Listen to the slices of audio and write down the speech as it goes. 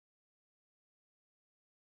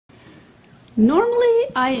Normally,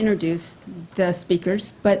 I introduce the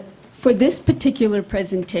speakers, but for this particular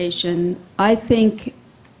presentation, I think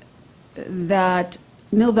that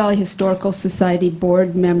Mill Valley Historical Society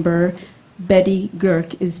board member Betty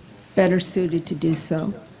Girk is better suited to do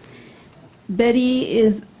so. Betty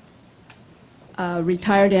is a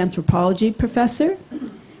retired anthropology professor.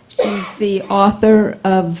 She's the author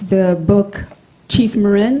of the book Chief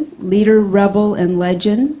Marin, Leader, Rebel, and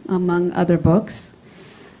Legend, among other books.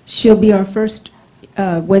 She'll be our first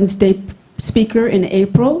Wednesday speaker in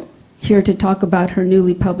April, here to talk about her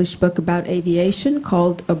newly published book about aviation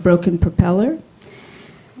called A Broken Propeller.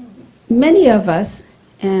 Many of us,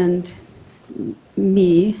 and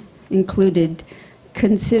me included,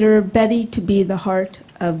 consider Betty to be the heart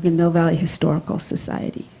of the Mill Valley Historical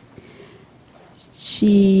Society.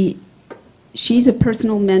 She's a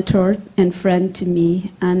personal mentor and friend to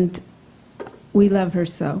me, and we love her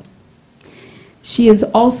so. She is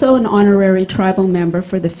also an honorary tribal member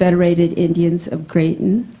for the Federated Indians of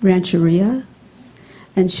Graton, Rancheria,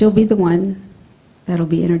 and she'll be the one that'll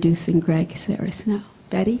be introducing Greg Sarris now.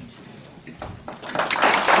 Betty?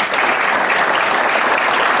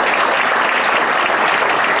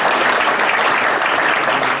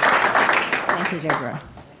 Thank you, Deborah.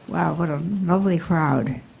 Wow, what a lovely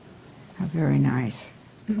crowd. How very nice.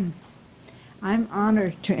 I'm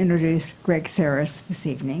honored to introduce Greg Sarris this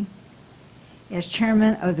evening. As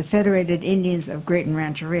chairman of the Federated Indians of Graton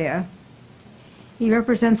Rancheria, he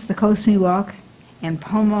represents the Coast Miwok and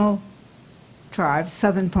Pomo tribes,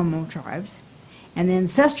 southern Pomo tribes, and the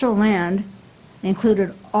ancestral land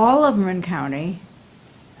included all of Marin County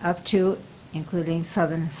up to including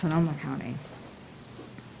southern Sonoma County.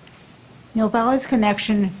 Mill Valley's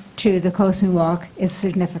connection to the Coast Miwok is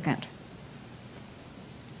significant.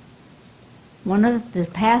 One of the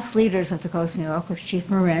past leaders of the Coast Miwok was Chief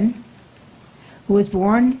Marin, who was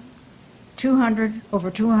born over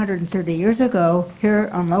 230 years ago here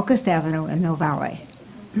on Locust Avenue in Mill Valley.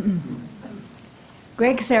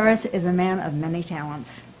 Greg Sarris is a man of many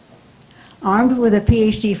talents. Armed with a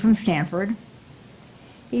Ph.D. from Stanford,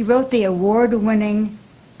 he wrote the award-winning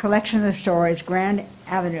collection of stories Grand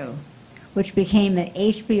Avenue, which became an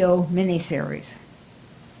HBO miniseries.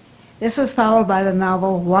 This was followed by the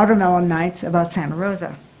novel Watermelon Nights about Santa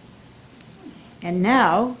Rosa. And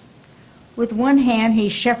now, with one hand,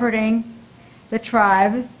 he's shepherding the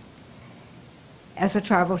tribe as a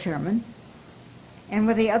tribal chairman, and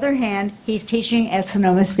with the other hand, he's teaching at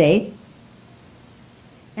Sonoma State,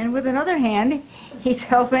 and with another hand, he's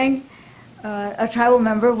helping a tribal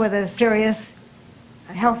member with a serious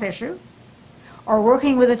health issue, or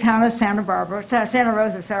working with the town of Santa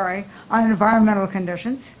Rosa, on environmental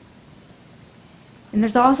conditions. And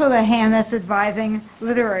there's also the hand that's advising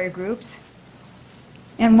literary groups,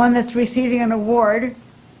 and one that's receiving an award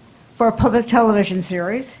for a public television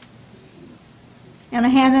series, and a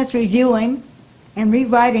hand that's reviewing and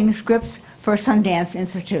rewriting scripts for Sundance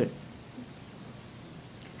Institute.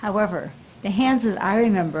 However, the hands that I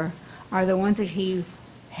remember are the ones that he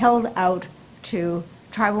held out to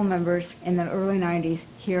tribal members in the early 90s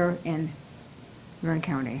here in Marin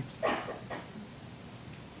County.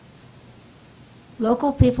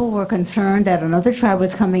 Local people were concerned that another tribe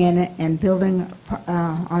was coming in and building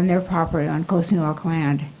on their property on Coast Miwok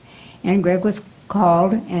land. And Greg was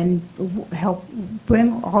called and helped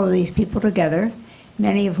bring all of these people together,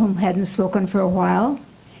 many of whom hadn't spoken for a while,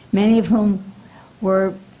 many of whom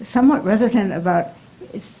were somewhat reticent about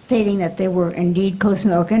stating that they were indeed Coast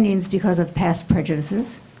Miwok Indians because of past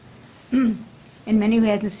prejudices. And many who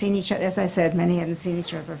hadn't seen each other, as I said, many hadn't seen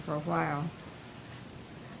each other for a while.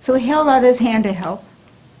 So he held out his hand to help,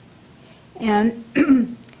 and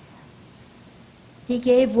he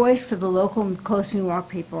gave voice to the local Coast Miwok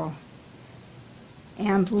people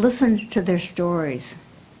and listened to their stories.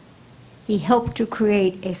 He helped to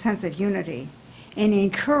create a sense of unity and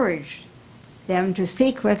encouraged them to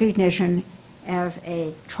seek recognition as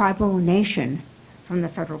a tribal nation from the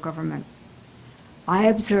federal government. I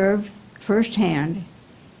observed firsthand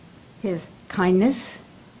his kindness,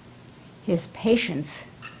 his patience,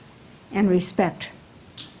 and respect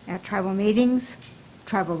at tribal meetings,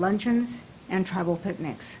 tribal luncheons, and tribal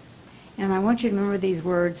picnics. And I want you to remember these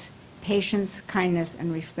words, patience, kindness,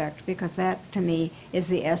 and respect, because that, to me, is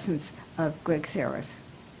the essence of Greg Sarris.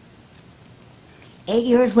 8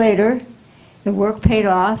 years later, the work paid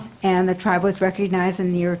off, and the tribe was recognized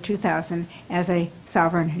in the year 2000 as a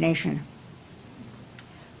sovereign nation.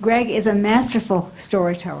 Greg is a masterful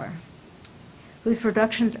storyteller whose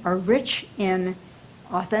productions are rich in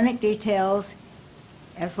authentic details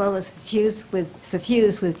as well as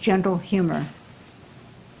suffused with gentle humor.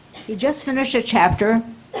 He just finished a chapter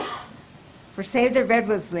for Save the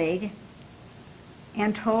Redwoods League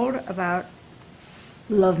and told about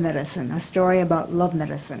love medicine, a story about love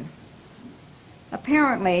medicine.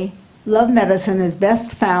 Apparently, love medicine is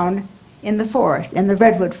best found in the forest, in the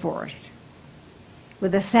redwood forest,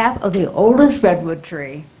 where the sap of the oldest redwood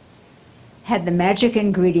tree had the magic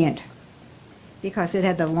ingredient because it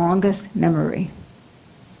had the longest memory.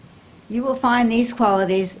 You will find these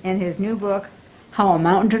qualities in his new book, How a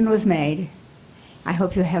Mountain Was Made. I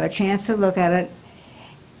hope you have a chance to look at it,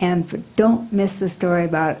 and don't miss the story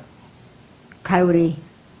about Coyote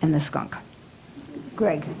and the skunk.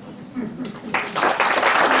 Greg.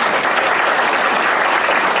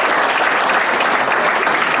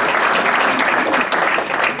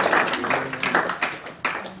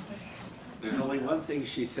 There's only one thing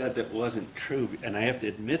she said that wasn't true, and I have to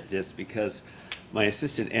admit this because my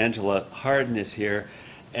assistant Angela Harden is here,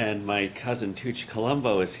 and my cousin Tucci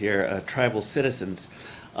Colombo is here, tribal citizens.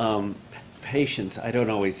 Patience, I don't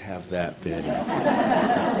always have that, Betty.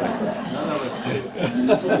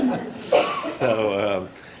 So,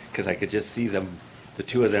 because I could just see them, the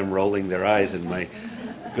two of them rolling their eyes, and my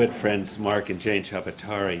good friends Mark and Jane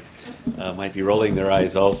Chapatari might be rolling their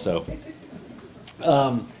eyes also.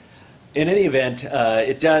 In any event,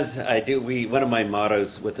 one of my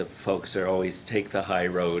mottos with the folks are always take the high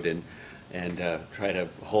road and try to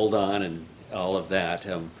hold on and all of that.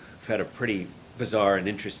 We've had a pretty bizarre and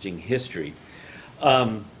interesting history.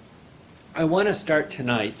 I want to start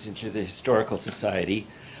tonight, since you're the Historical Society,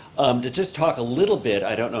 to just talk a little bit.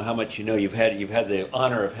 I don't know how much you know. You've had the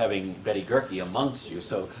honor of having Betty Gerke amongst you,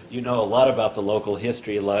 so you know a lot about the local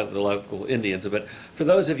history, a lot of the local Indians. But for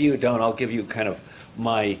those of you who don't, I'll give you kind of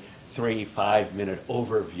my 3-5 minute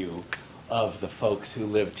overview of the folks who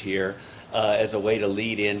lived here as a way to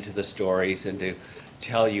lead into the stories and to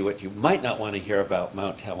tell you what you might not want to hear about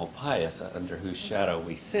Mount Tamalpais, under whose shadow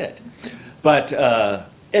we sit. But in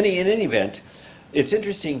any event, it's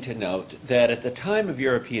interesting to note that at the time of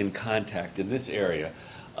European contact in this area,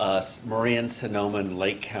 Marin, Sonoma, and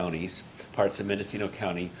Lake counties, parts of Mendocino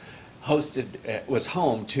County, was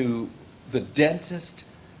home to the densest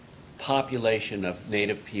population of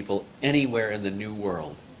native people anywhere in the New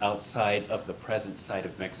World outside of the present site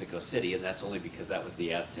of Mexico City, and that's only because that was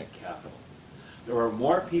the Aztec capital. There were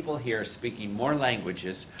more people here speaking more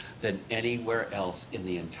languages than anywhere else in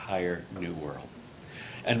the entire New World.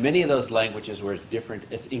 And many of those languages were as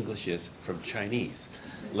different as English is from Chinese.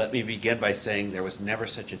 Let me begin by saying there was never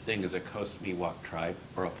such a thing as a Coast Miwok tribe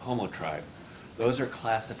or a Pomo tribe. Those are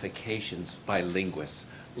classifications by linguists.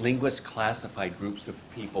 Linguists classify groups of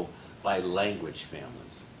people by language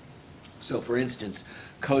families. So for instance,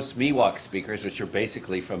 Coast Miwok speakers, which are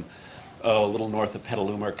basically from a little north of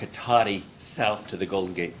Petaluma or Katati, south to the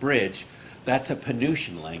Golden Gate Bridge, that's a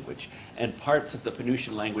Penutian language. And parts of the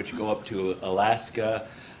Penutian language go up to Alaska,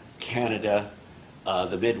 Canada,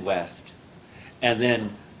 the Midwest. And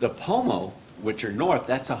then the Pomo, which are north,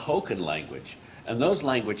 that's a Hokan language. And those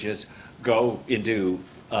languages go into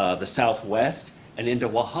the Southwest and into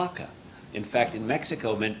Oaxaca. In fact, in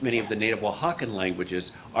Mexico, many of the native Oaxacan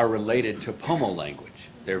languages are related to Pomo language.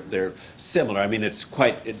 They're similar. I mean, it's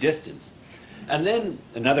quite a distance. And then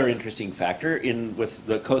another interesting factor with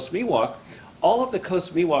the Coast Miwok, all of the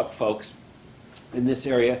Coast Miwok folks in this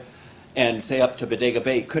area and say up to Bodega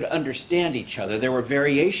Bay could understand each other. There were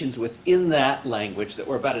variations within that language that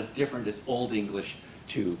were about as different as Old English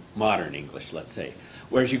to modern English, let's say.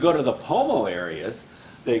 Whereas you go to the Pomo areas,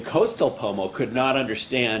 the coastal Pomo could not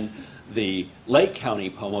understand the Lake County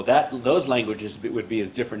Pomo. Those languages would be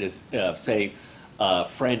as different as, say,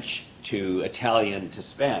 French to Italian to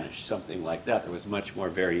Spanish, something like that. There was much more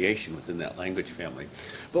variation within that language family.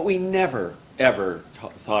 But we never, ever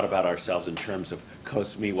thought about ourselves in terms of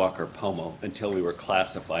Coast Miwok or Pomo until we were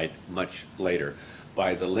classified much later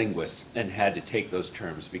by the linguists and had to take those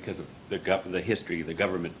terms because of the history, the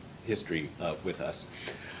government history with us.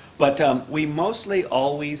 But we mostly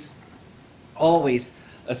always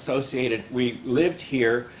associated, we lived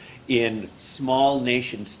here in small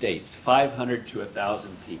nation states, 500 to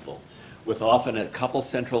 1,000 people, with often a couple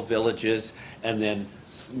central villages and then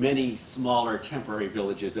many smaller temporary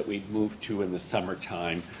villages that we'd move to in the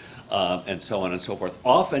summertime, and so on and so forth.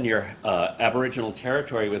 Often your Aboriginal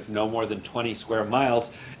territory was no more than 20 square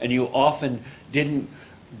miles, and you often didn't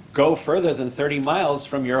go further than 30 miles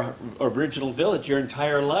from your original village your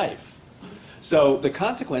entire life. So the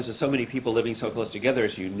consequence of so many people living so close together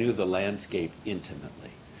is you knew the landscape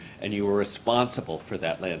intimately, and you were responsible for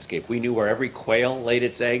that landscape. We knew where every quail laid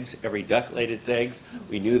its eggs, every duck laid its eggs.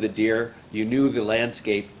 We knew the deer. You knew the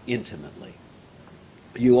landscape intimately.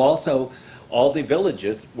 You also, all the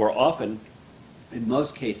villages were often in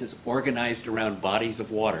most cases, organized around bodies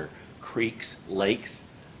of water, creeks, lakes,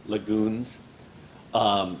 lagoons,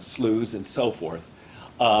 sloughs, and so forth.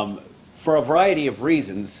 For a variety of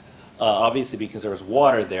reasons, obviously because there was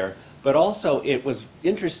water there, but also it was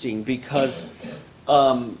interesting because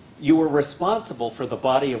you were responsible for the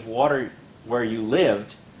body of water where you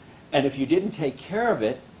lived, and if you didn't take care of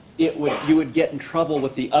it, you would get in trouble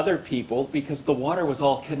with the other people because the water was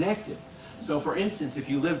all connected. So for instance, if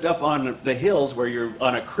you lived up on the hills where you're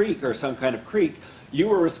on a creek or some kind of creek, you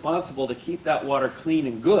were responsible to keep that water clean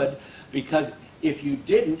and good, because if you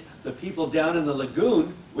didn't, the people down in the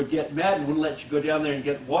lagoon would get mad and wouldn't let you go down there and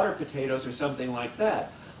get water potatoes or something like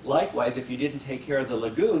that. Likewise, if you didn't take care of the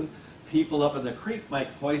lagoon, people up in the creek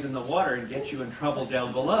might poison the water and get you in trouble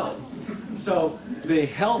down below. So the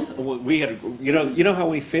health, we had, you know how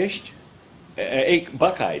we fished? Ate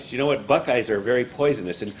buckeyes. You know what? Buckeyes are very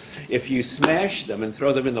poisonous, and if you smash them and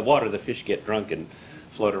throw them in the water, the fish get drunk and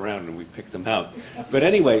float around, and we pick them out. But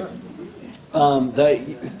anyway,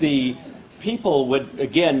 the people would,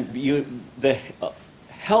 again, the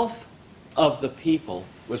health of the people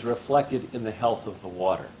was reflected in the health of the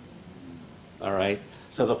water. All right?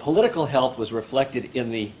 So the political health was reflected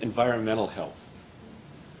in the environmental health.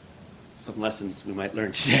 Some lessons we might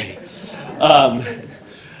learn today.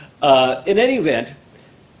 In any event,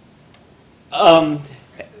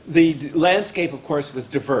 the landscape, of course, was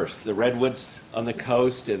diverse. The redwoods on the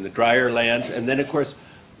coast and the drier lands, and then, of course,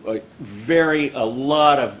 a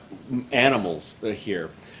lot of animals here.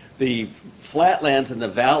 The flatlands and the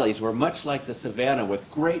valleys were much like the savanna, with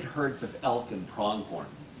great herds of elk and pronghorn,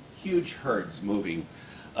 huge herds moving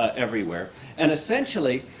everywhere. And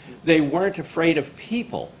essentially, they weren't afraid of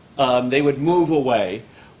people. They would move away.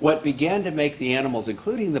 What began to make the animals,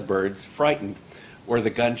 including the birds, frightened were the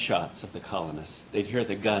gunshots of the colonists. They'd hear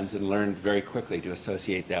the guns and learned very quickly to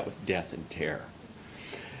associate that with death and terror.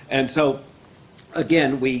 And so,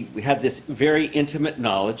 again, we had this very intimate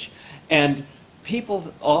knowledge, and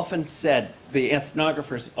people often said, the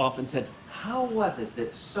ethnographers often said, how was it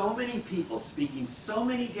that so many people speaking so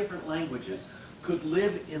many different languages could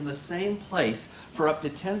live in the same place for up to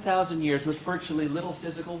 10,000 years with virtually little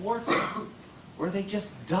physical warfare? Were they just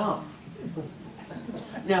dumb?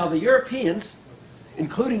 Now, the Europeans,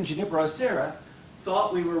 including Junipero Serra,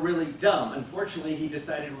 thought we were really dumb. Unfortunately, he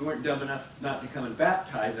decided we weren't dumb enough not to come and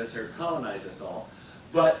baptize us or colonize us all.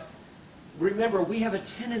 But remember, we have a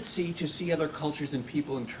tendency to see other cultures and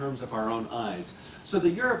people in terms of our own eyes. So the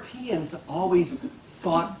Europeans always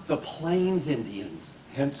thought the Plains Indians,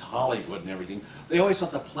 hence Hollywood and everything, they always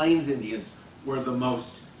thought the Plains Indians were the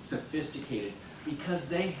most sophisticated because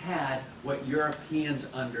they had what Europeans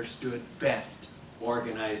understood best,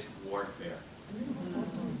 organized warfare.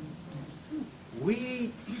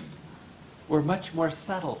 We were much more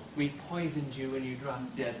subtle. We poisoned you and you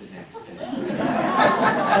dropped dead the next day.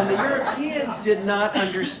 And the Europeans did not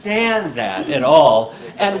understand that at all.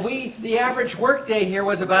 And the average workday here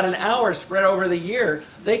was about an hour spread over the year.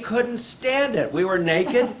 They couldn't stand it. We were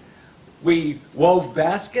naked. We wove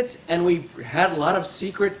baskets, and we had a lot of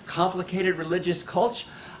secret, complicated religious cults.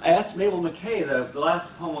 I asked Mabel McKay, the last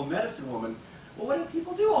Homo medicine woman, well, what did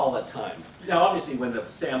people do all the time? Now, obviously, when the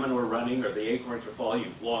salmon were running or the acorns were falling,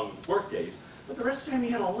 you long work days. But the rest of the time,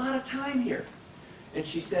 you had a lot of time here. And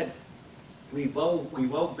she said, we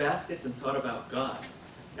wove baskets and thought about God.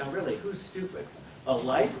 Now, really, who's stupid? A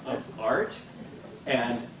life of art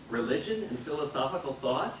and religion and philosophical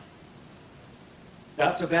thought?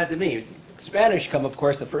 Not so bad to me. Spanish come, of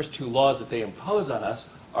course, the first two laws that they impose on us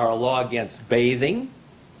are a law against bathing,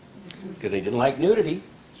 because they didn't like nudity,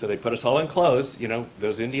 so they put us all in clothes. You know,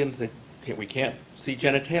 those Indians, we can't see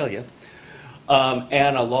genitalia.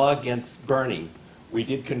 And a law against burning. We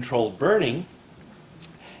did controlled burning,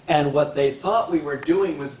 and what they thought we were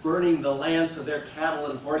doing was burning the land so their cattle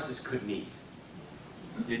and horses couldn't eat.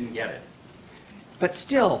 Didn't get it. But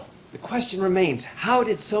still, the question remains, how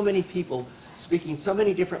did so many people speaking so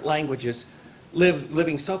many different languages,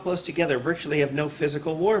 living so close together, virtually have no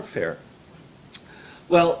physical warfare?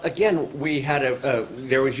 Well, again, we had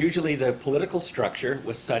there was usually the political structure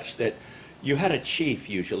was such that you had a chief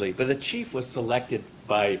usually, but the chief was selected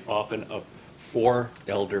by often 4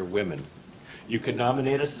 elder women. You could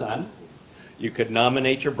nominate a son, you could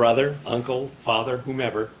nominate your brother, uncle, father,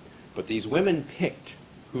 whomever, but these women picked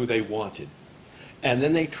who they wanted. And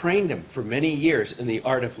then they trained them for many years in the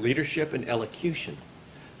art of leadership and elocution.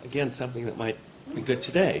 Again, something that might be good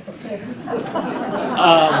today.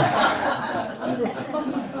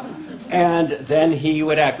 And then he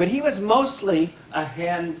would act. But he was mostly a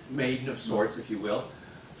handmaiden of sorts, if you will,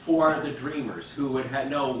 for the dreamers who would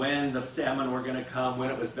know when the salmon were going to come, when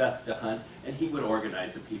it was best to hunt, and he would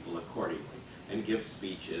organize the people accordingly and give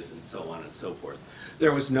speeches and so on and so forth.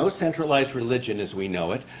 There was no centralized religion as we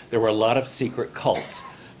know it. There were a lot of secret cults.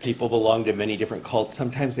 People belonged to many different cults.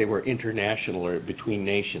 Sometimes they were international or between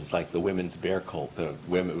nations, like the women's bear cult, the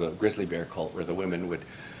grizzly bear cult, where the women would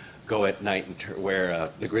go at night and wear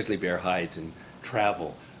the grizzly bear hides and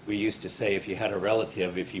travel. We used to say if you had a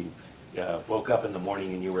relative, if you woke up in the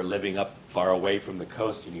morning and you were living up far away from the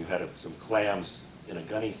coast and you had some clams in a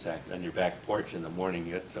gunny sack on your back porch in the morning,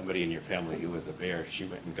 you had somebody in your family who was a bear, she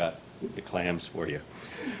went and got the clams for you.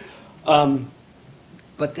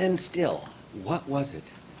 But then still, what was it?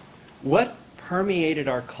 What permeated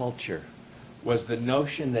our culture was the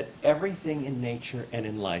notion that everything in nature and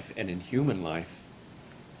in life and in human life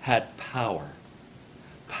had power.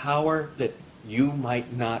 Power that you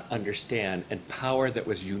might not understand, and power that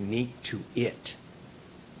was unique to it.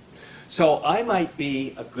 So I might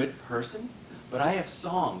be a good person, but I have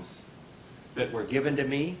songs that were given to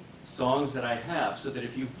me, songs that I have, so that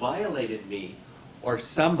if you violated me or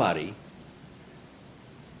somebody,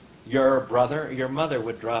 your brother or your mother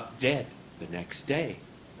would drop dead the next day,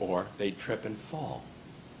 or they'd trip and fall.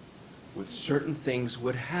 With certain things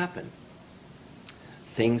would happen.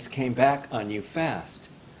 Things came back on you fast.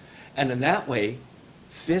 And in that way,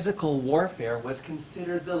 physical warfare was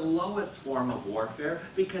considered the lowest form of warfare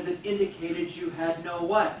because it indicated you had no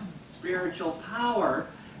what? Spiritual power.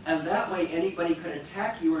 And that way anybody could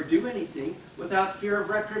attack you or do anything without fear of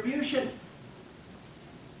retribution.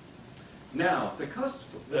 Now,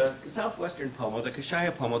 the southwestern Pomo, the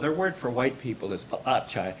Kashaya Pomo, their word for white people is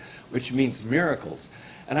Pa'achai, which means miracles.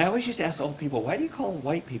 And I always used to ask old people, why do you call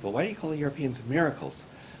white people, why do you call Europeans miracles?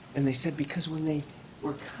 And they said, because when they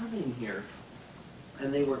were coming here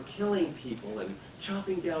and they were killing people and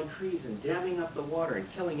chopping down trees and damming up the water and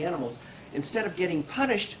killing animals, instead of getting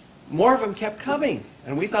punished, more of them kept coming.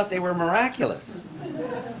 And we thought they were miraculous.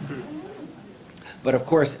 But of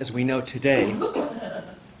course, as we know today,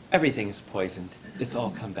 everything is poisoned. It's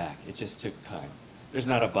all come back. It just took time. There's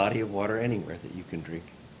not a body of water anywhere that you can drink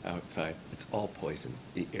outside. It's all poison.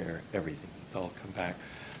 The air, everything. It's all come back.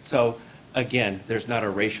 So again, there's not a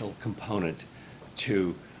racial component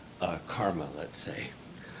to karma, let's say.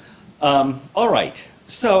 All right.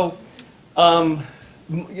 So,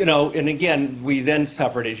 you know, and again, we then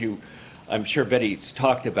suffered, as I'm sure Betty's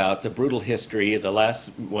talked about, the brutal history.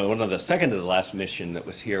 The second to the last mission that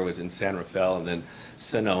was here was in San Rafael and then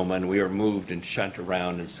Sonoma, and we were moved and shunt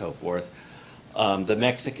around and so forth. The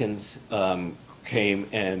Mexicans came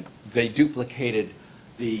and they duplicated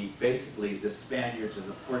basically the Spaniards and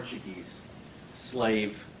the Portuguese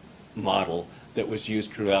slave model that was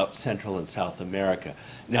used throughout Central and South America.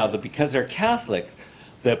 Now, because they're Catholic,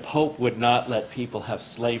 the Pope would not let people have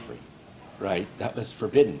slavery, right? That was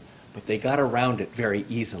forbidden. But they got around it very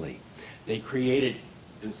easily. They created,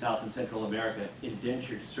 in South and Central America,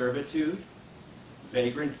 indentured servitude,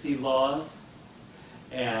 vagrancy laws,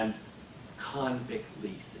 and convict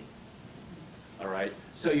leasing. All right?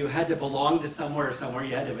 So you had to belong to somewhere,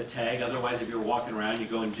 you had to have a tag. Otherwise, if you were walking around, you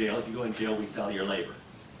go in jail. If you go in jail, we sell your labor.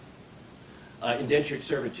 Indentured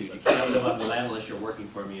servitude. You can't live on the land unless you're working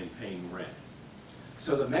for me and paying rent.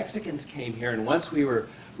 So the Mexicans came here, and once we were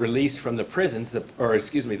released from the prisons, that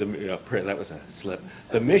was a slip.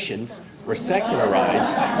 The missions were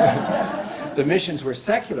secularized. The missions were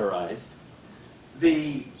secularized.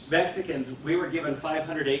 The Mexicans, we were given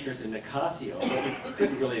 500 acres in Nicasio, but we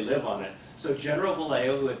couldn't really live on it. So General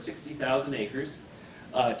Vallejo, who had 60,000 acres,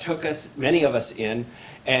 took us, many of us in,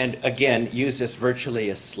 and again, used us virtually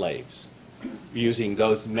as slaves, using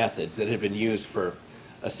those methods that had been used for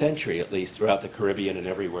a century at least throughout the Caribbean and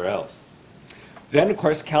everywhere else. Then, of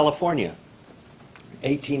course, California.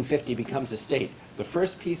 1850 becomes a state. The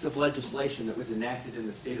first piece of legislation that was enacted in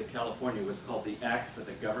the state of California was called the Act for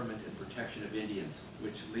the Government and Protection of Indians,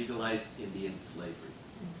 which legalized Indian slavery.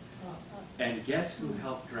 And guess who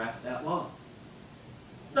helped draft that law?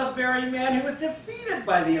 The very man who was defeated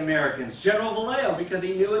by the Americans, General Vallejo, because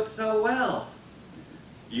he knew it so well.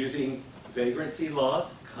 Using vagrancy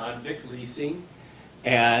laws, convict leasing,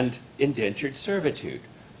 and indentured servitude.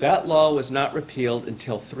 That law was not repealed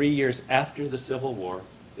until 3 years after the Civil War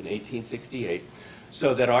in 1868,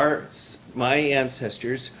 so that my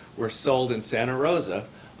ancestors were sold in Santa Rosa.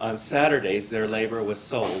 On Saturdays, their labor was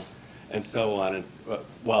sold, and so on, and,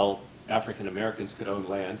 while African Americans could own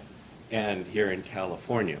land, and here in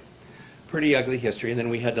California. Pretty ugly history, and then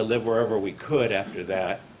we had to live wherever we could after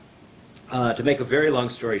that. To make a very long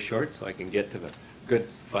story short, so I can get to the good,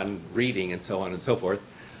 fun reading and so on and so forth,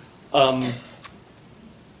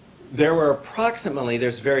 there were approximately,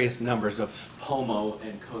 there's various numbers of Pomo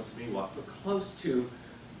and Coast Miwok, but close to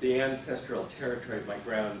the ancestral territory of my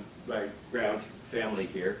ground family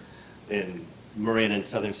here in Marin in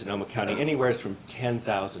southern Sonoma County, anywhere from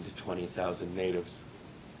 10,000 to 20,000 natives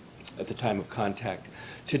at the time of contact.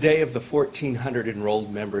 Today, of the 1,400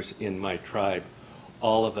 enrolled members in my tribe,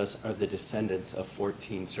 all of us are the descendants of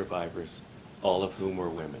 14 survivors, all of whom were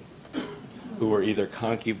women, who were either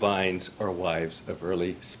concubines or wives of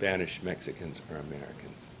early Spanish, Mexicans, or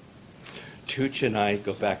Americans. Tooch and I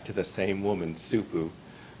go back to the same woman, Supu,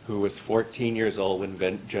 who was 14 years old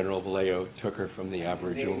when General Vallejo took her from the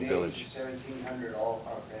Aboriginal village. 1700, all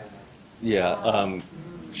our family. Yeah,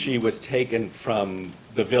 she was taken from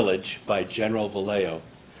the village by General Vallejo.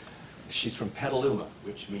 She's from Petaluma,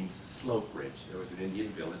 which means slope ridge. There was an Indian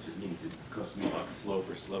village. It means in Coast Miwok, slope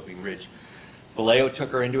or sloping ridge. Vallejo took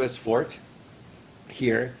her into his fort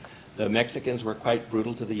here. The Mexicans were quite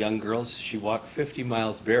brutal to the young girls. She walked 50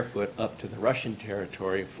 miles barefoot up to the Russian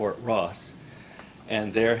territory, Fort Ross,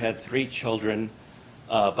 and there had 3 children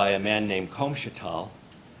by a man named Komshatal,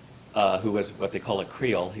 who was what they call a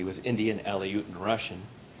Creole. He was Indian, Aleut, and Russian.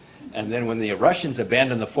 And then when the Russians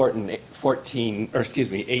abandoned the fort in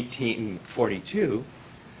 1842,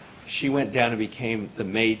 she went down and became the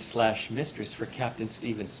maid/mistress for Captain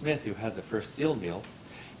Stephen Smith, who had the first steel mill.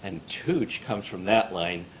 And Tooch comes from that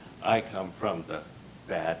line. I come from the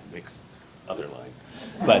bad, mixed other line.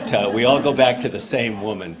 But we all go back to the same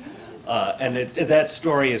woman. And that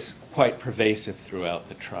story is quite pervasive throughout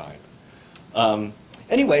the tribe.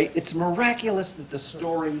 Anyway, it's miraculous that the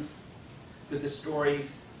stories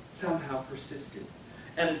somehow persisted.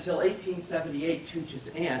 And until 1878, Tooch's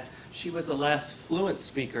aunt, she was the last fluent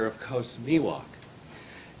speaker of Coast Miwok.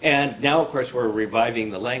 And now, of course, we're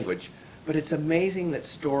reviving the language. But it's amazing that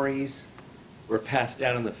stories were passed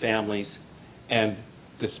down in the families, and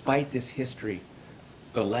despite this history,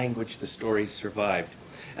 the language, the stories survived.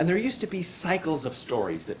 And there used to be cycles of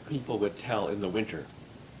stories that people would tell in the winter,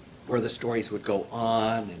 where the stories would go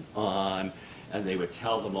on, and they would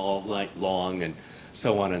tell them all night long, and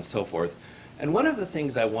so on and so forth. And one of the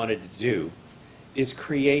things I wanted to do is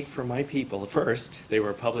create for my people, first, they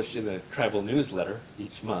were published in the tribal newsletter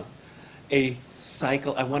each month, a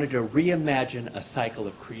cycle. I wanted to reimagine a cycle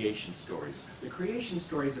of creation stories. The creation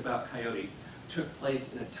stories about Coyote took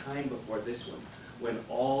place in a time before this one, when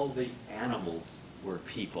all the animals were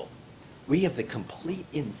people. We have the complete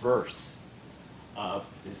inverse of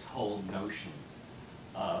this whole notion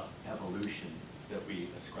of evolution that we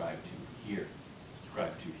ascribe to here.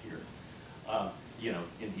 You know,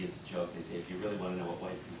 Indians joke, they say, if you really want to know what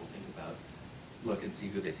white people think about, look and see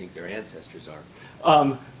who they think their ancestors are.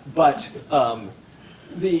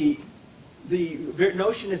 The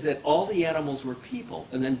notion is that all the animals were people,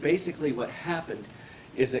 and then basically what happened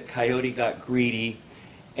is that Coyote got greedy,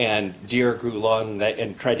 and deer grew long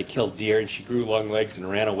and tried to kill deer, and she grew long legs and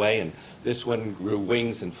ran away, and this one grew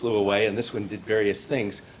wings and flew away, and this one did various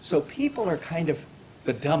things. So people are kind of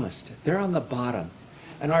the dumbest. They're on the bottom.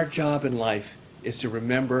 And our job in life is to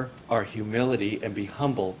remember our humility and be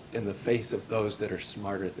humble in the face of those that are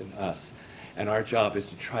smarter than us. And our job is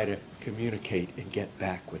to try to communicate and get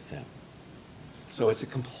back with them. So it's a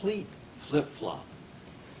complete flip-flop.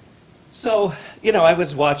 So, you know, I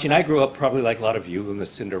was watching, I grew up probably like a lot of you in the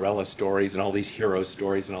Cinderella stories and all these hero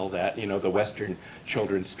stories and all that, you know, the Western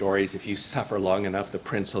children's stories. If you suffer long enough, the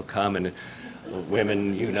prince will come, and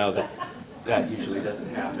women, you know, that usually doesn't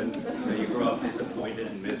happen. So you grow up disappointed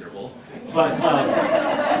and miserable. But,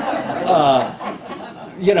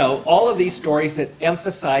 you know, all of these stories that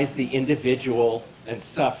emphasize the individual and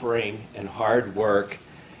suffering and hard work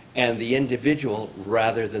and the individual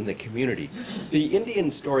rather than the community. The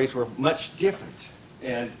Indian stories were much different.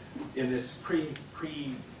 And in this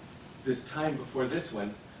this time before this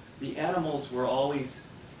one, the animals were always,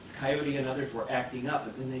 Coyote and others were acting up,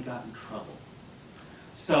 but then they got in trouble.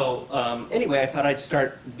 So anyway, I thought I'd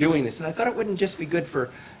start doing this. And I thought it wouldn't just be good for,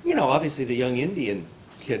 you know, obviously the young Indian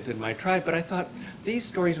kids in my tribe, but I thought these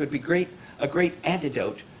stories would be a great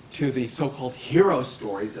antidote to the so-called hero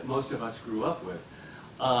stories that most of us grew up with.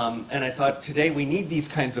 And I thought today we need these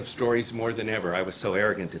kinds of stories more than ever. I was so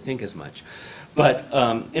arrogant to think as much. But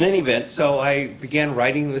in any event, so I began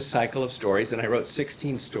writing this cycle of stories, and I wrote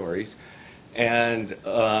 16 stories. And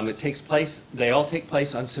they all take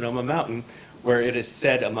place on Sonoma Mountain, where it is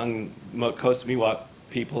said among Coast Miwok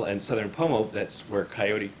people and Southern Pomo, that's where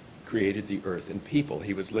Coyote created the earth and people.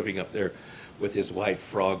 He was living up there with his wife,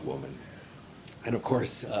 Frog Woman. And of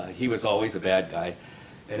course, he was always a bad guy,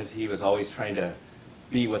 as he was always trying to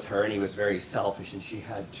be with her, and he was very selfish, and she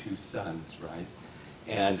had 2 sons, right?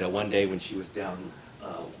 And one day when she was down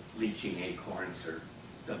leaching acorns or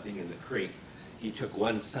something in the creek, he took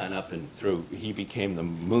one sun up and he became the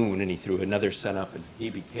moon, and he threw another sun up and he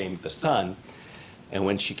became the sun. And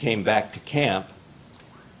when she came back to camp,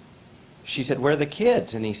 she said, "Where are the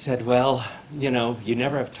kids?" And he said, "Well, you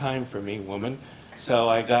never have time for me, woman, so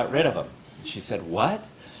I got rid of them." She said, "What?"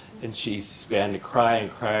 And she began to cry,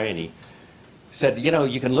 and he said,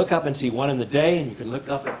 "You can look up and see one in the day, and you can look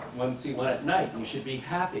up and see one at night. You should be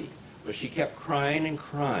happy." But she kept crying and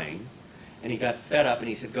crying, and he got fed up, and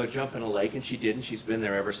he said, "Go jump in a lake," and she did, and she's been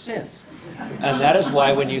there ever since. And that is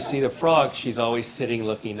why when you see the frog, she's always sitting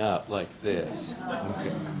looking up like this.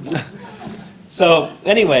 Okay. So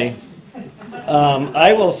anyway,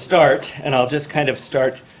 I will start, and I'll just kind of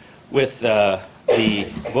start with the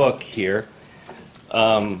book here.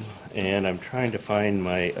 And I'm trying to find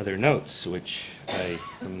my other notes, which I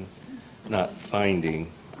am not finding.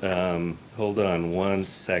 Hold on one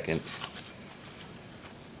second.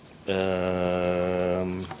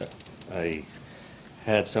 I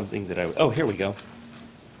had something that oh, here we go.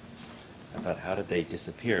 I thought, how did they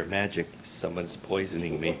disappear? Magic, someone's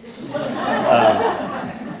poisoning me.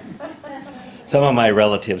 Some of my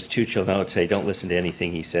relatives, too, shall know, say, "Don't listen to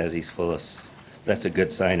anything he says, he's full of..." That's a good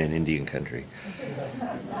sign in Indian country.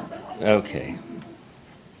 Okay.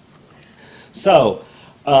 So,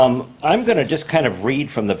 I'm going to just kind of read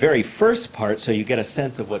from the very first part so you get a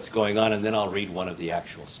sense of what's going on, and then I'll read one of the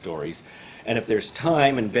actual stories. And if there's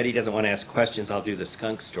time and Betty doesn't want to ask questions, I'll do the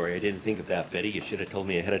skunk story. I didn't think of that, Betty. You should have told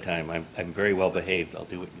me ahead of time. I'm very well behaved. I'll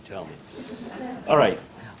do what you tell me. All right.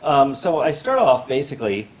 So I start off,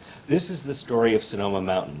 basically, this is the story of Sonoma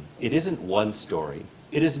Mountain. It isn't one story.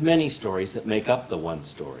 It is many stories that make up the one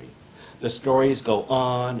story. The stories go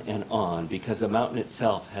on because the mountain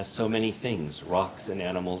itself has so many things: rocks and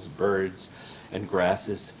animals, birds and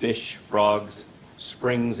grasses, fish, frogs,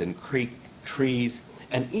 springs and creek, trees,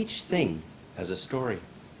 and each thing has a story.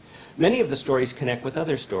 Many of the stories connect with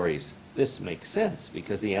other stories. This makes sense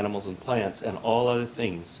because the animals and plants and all other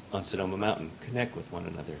things on Sonoma Mountain connect with one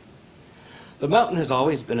another. The mountain has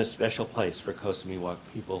always been a special place for Coast Miwok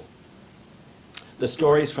people. The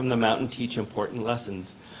stories from the mountain teach important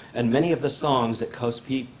lessons, and many of the songs that Coast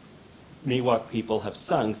Miwok people have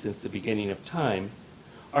sung since the beginning of time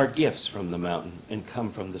are gifts from the mountain and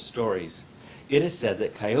come from the stories. It is said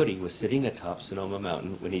that Coyote was sitting atop Sonoma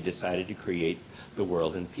Mountain when he decided to create the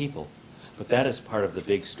world and people. But that is part of the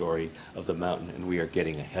big story of the mountain, and we are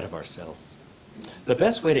getting ahead of ourselves. The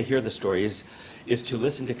best way to hear the story is to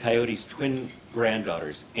listen to Coyote's twin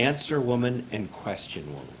granddaughters, Answer Woman and Question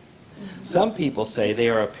Woman. Some people say they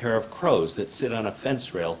are a pair of crows that sit on a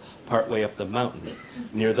fence rail partway up the mountain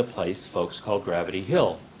near the place folks call Gravity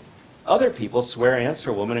Hill. Other people swear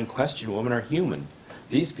Answer Woman and Question Woman are human.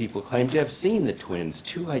 These people claim to have seen the twins,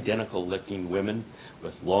 two identical-looking women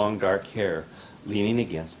with long dark hair leaning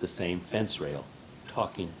against the same fence rail,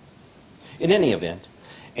 talking. In any event,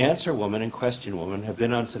 Answer Woman and Question Woman have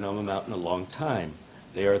been on Sonoma Mountain a long time.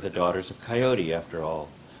 They are the daughters of Coyote, after all.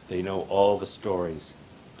 They know all the stories.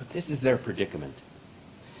 But this is their predicament.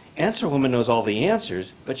 Answer Woman knows all the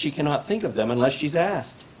answers, but she cannot think of them unless she's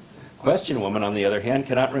asked. Question Woman, on the other hand,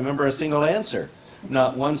 cannot remember a single answer,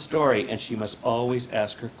 not one story, and she must always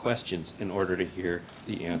ask her questions in order to hear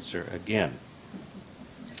the answer again.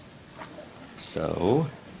 So,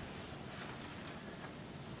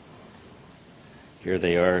 here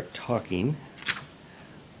they are talking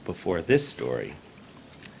before this story.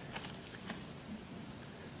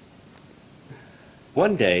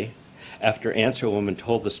 One day, after Answer Woman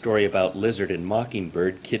told the story about Lizard and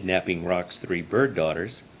Mockingbird kidnapping Rock's three bird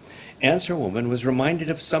daughters, Answer Woman was reminded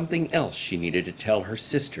of something else she needed to tell her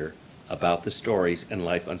sister about the stories and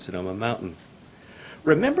life on Sonoma Mountain.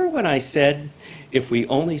 Remember when I said, if we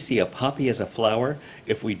only see a poppy as a flower,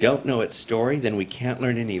 if we don't know its story, then we can't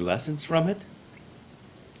learn any lessons from it?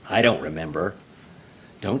 I don't remember.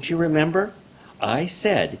 Don't you remember? I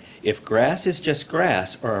said, if grass is just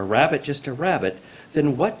grass or a rabbit just a rabbit,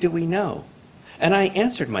 then what do we know? And I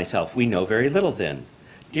answered myself, we know very little then.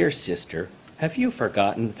 Dear sister, have you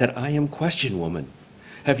forgotten that I am Question Woman?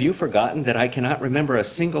 Have you forgotten that I cannot remember a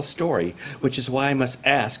single story, which is why I must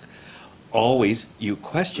ask always you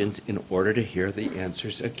questions in order to hear the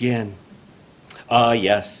answers again? Ah,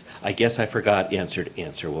 yes, I guess I forgot, answered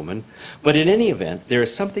Answer Woman. But in any event, there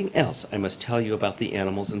is something else I must tell you about the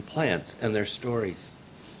animals and plants and their stories.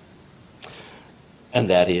 And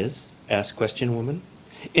that is? Asked Question Woman.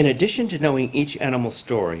 In addition to knowing each animal's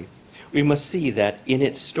story, we must see that in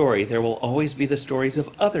its story there will always be the stories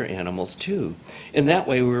of other animals too. In that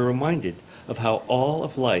way we're reminded of how all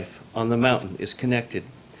of life on the mountain is connected,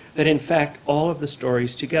 that in fact all of the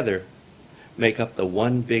stories together make up the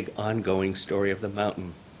one big ongoing story of the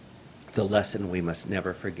mountain, the lesson we must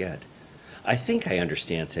never forget. I think I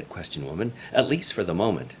understand, said Question Woman, at least for the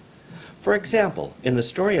moment. For example, in the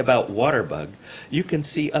story about Waterbug, you can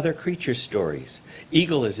see other creature stories.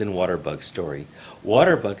 Eagle is in Waterbug's story.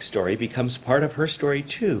 Waterbug's story becomes part of her story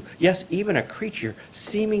too. Yes, even a creature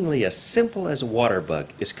seemingly as simple as Waterbug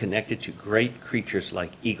is connected to great creatures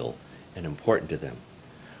like Eagle and important to them.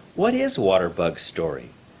 What is Waterbug's story?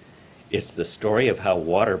 It's the story of how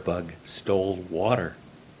Waterbug stole water.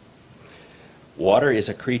 Water is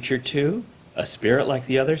a creature too? A spirit like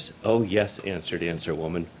the others? Oh yes, answered Answer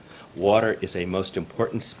Woman. Water is a most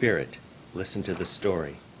important spirit. Listen to the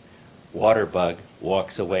story. Waterbug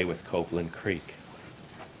walks away with Copeland Creek.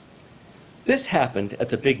 This happened at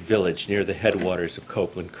the big village near the headwaters of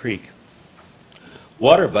Copeland Creek.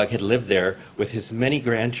 Waterbug had lived there with his many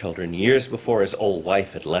grandchildren years before his old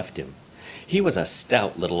wife had left him. He was a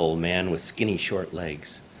stout little old man with skinny short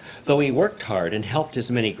legs. Though he worked hard and helped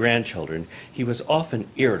his many grandchildren, he was often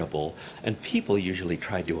irritable, and people usually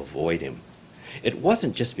tried to avoid him. It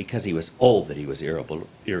wasn't just because he was old that he was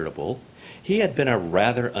irritable. He had been a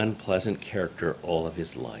rather unpleasant character all of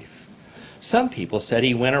his life. Some people said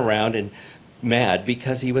he went around and mad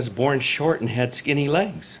because he was born short and had skinny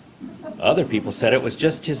legs. Other people said it was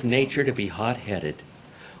just his nature to be hot-headed.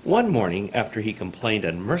 One morning, after he complained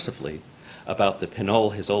unmercifully about the pinole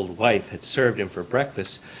his old wife had served him for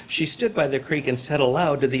breakfast, she stood by the creek and said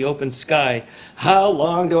aloud to the open sky, "How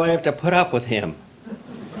long do I have to put up with him?"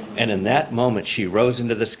 And in that moment she rose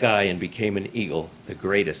into the sky and became an eagle, the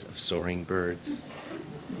greatest of soaring birds.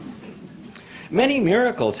 Many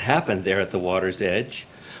miracles happened there at the water's edge.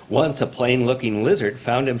 Once a plain-looking lizard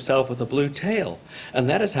found himself with a blue tail, and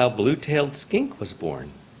that is how Blue-tailed Skink was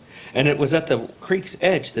born. And it was at the creek's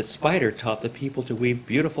edge that Spider taught the people to weave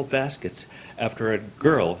beautiful baskets after a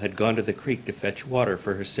girl had gone to the creek to fetch water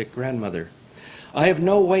for her sick grandmother. "I have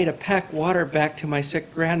no way to pack water back to my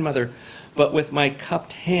sick grandmother, but with my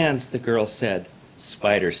cupped hands," the girl said.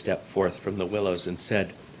 Spider stepped forth from the willows and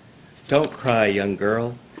said, "Don't cry, young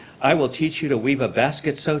girl. I will teach you to weave a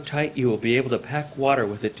basket so tight you will be able to pack water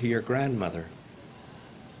with it to your grandmother."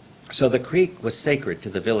 So the creek was sacred to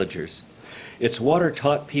the villagers. Its water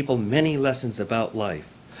taught people many lessons about life,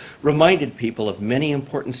 reminded people of many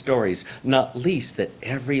important stories, not least that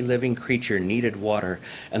every living creature needed water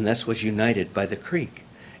and thus was united by the creek.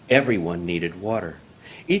 Everyone needed water.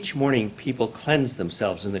 Each morning, people cleansed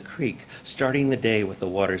themselves in the creek, starting the day with the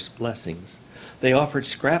water's blessings. They offered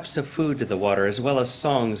scraps of food to the water, as well as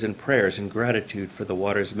songs and prayers in gratitude for the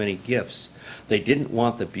water's many gifts. They didn't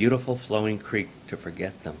want the beautiful flowing creek to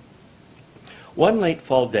forget them. One late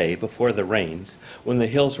fall day before the rains, when the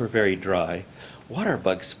hills were very dry,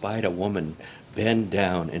 Waterbug spied a woman bend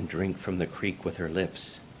down and drink from the creek with her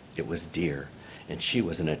lips. It was Deer, and she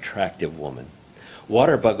was an attractive woman.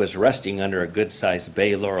 Waterbug was resting under a good-sized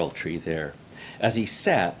bay laurel tree there. As he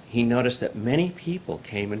sat, he noticed that many people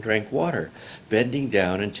came and drank water, bending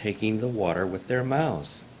down and taking the water with their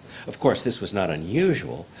mouths. Of course, this was not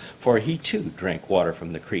unusual, for he too drank water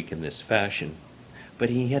from the creek in this fashion. But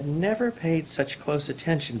he had never paid such close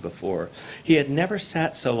attention before. He had never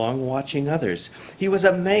sat so long watching others. He was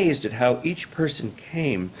amazed at how each person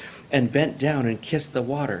came and bent down and kissed the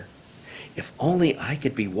water. If only I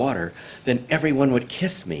could be water, then everyone would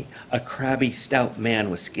kiss me, a crabby, stout man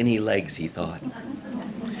with skinny legs, he thought.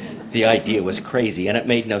 The idea was crazy, and it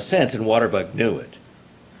made no sense, and Waterbug knew it.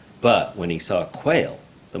 But when he saw Quail,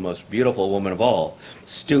 the most beautiful woman of all,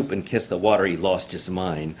 stoop and kiss the water, he lost his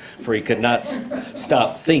mind, for he could not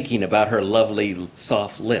stop thinking about her lovely,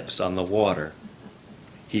 soft lips on the water.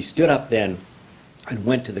 He stood up then and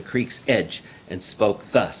went to the creek's edge and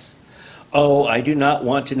spoke thus. "Oh, I do not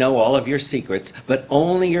want to know all of your secrets, but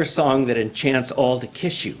only your song that enchants all to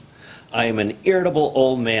kiss you. I am an irritable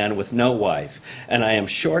old man with no wife, and I am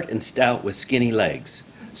short and stout with skinny legs.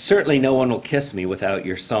 Certainly no one will kiss me without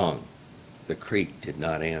your song." The creek did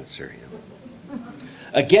not answer him.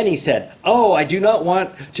 Again he said, "Oh, I do not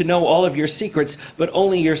want to know all of your secrets, but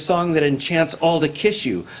only your song that enchants all to kiss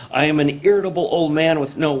you. I am an irritable old man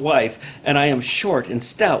with no wife, and I am short and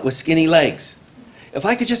stout with skinny legs. If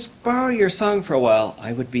I could just borrow your song for a while,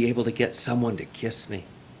 I would be able to get someone to kiss me."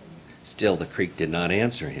 Still the creek did not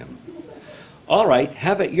answer him. "All right,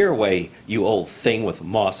 have it your way, you old thing with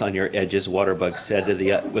moss on your edges," Waterbug said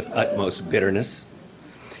with utmost bitterness.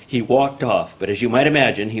 He walked off, but as you might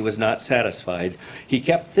imagine, he was not satisfied. He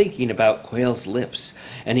kept thinking about Quail's lips,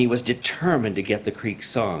 and he was determined to get the creek's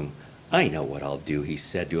song. "I know what I'll do," he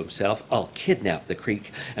said to himself. "I'll kidnap the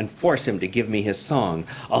creek and force him to give me his song.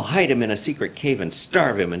 I'll hide him in a secret cave and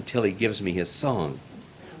starve him until he gives me his song."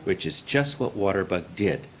 which is just what Waterbug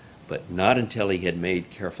did, but not until he had made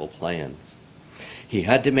careful plans. He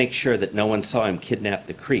had to make sure that no one saw him kidnap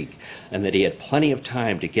the creek, and that he had plenty of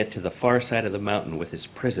time to get to the far side of the mountain with his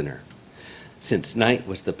prisoner. Since night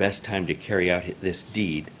was the best time to carry out this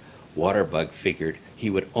deed, Waterbug figured he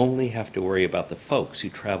would only have to worry about the folks who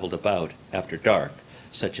traveled about after dark,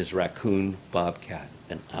 such as raccoon, bobcat,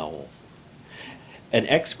 and owl. An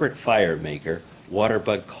expert fire maker,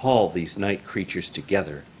 Waterbug called these night creatures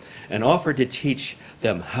together and offered to teach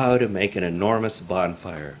them how to make an enormous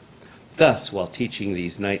bonfire. Thus, while teaching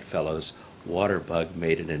these night fellows, Waterbug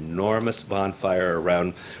made an enormous bonfire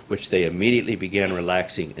around which they immediately began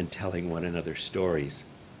relaxing and telling one another stories.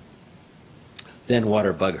 Then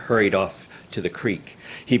Waterbug hurried off to the creek.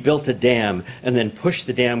 He built a dam and then pushed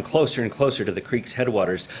the dam closer and closer to the creek's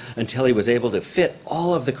headwaters until he was able to fit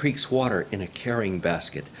all of the creek's water in a carrying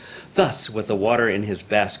basket. Thus, with the water in his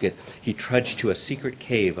basket, he trudged to a secret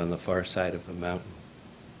cave on the far side of the mountain.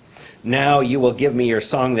 "Now you will give me your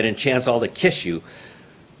song that enchants all to kiss you,"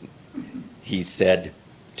 he said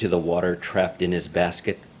to the water trapped in his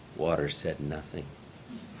basket. Water said nothing.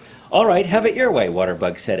 "All right, have it your way,"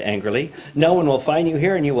 Waterbug said angrily. "No one will find you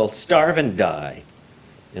here and you will starve and die."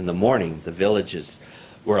 In the morning, the villagers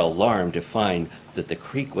were alarmed to find that the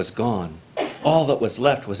creek was gone. All that was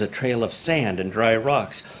left was a trail of sand and dry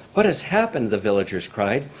rocks. "What has happened?" the villagers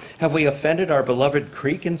cried. "Have we offended our beloved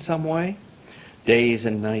creek in some way?" Days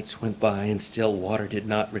and nights went by, and still water did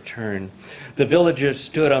not return. The villagers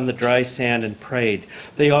stood on the dry sand and prayed.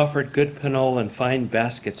 They offered good panola and fine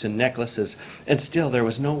baskets and necklaces, and still there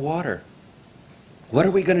was no water. "What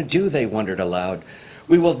are we going to do?" they wondered aloud.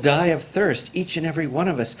 "We will die of thirst, each and every one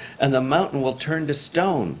of us, and the mountain will turn to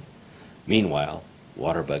stone." Meanwhile,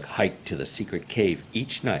 Waterbug hiked to the secret cave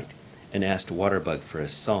each night and asked Waterbug for a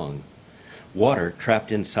song. Water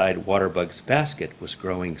trapped inside Waterbug's basket was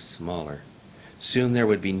growing smaller. Soon there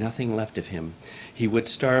would be nothing left of him. He would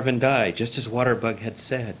starve and die, just as Waterbug had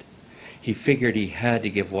said. He figured he had to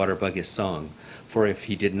give Waterbug his song, for if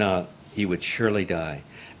he did not, he would surely die,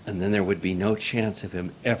 and then there would be no chance of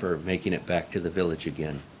him ever making it back to the village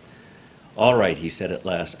again. "All right," he said at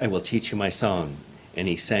last, "I will teach you my song." And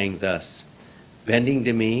he sang thus: "Bending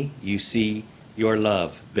to me, you see your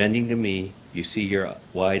love. Bending to me, you see your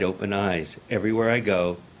wide open eyes. Everywhere I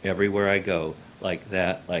go, like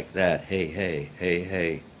that, hey, hey, hey,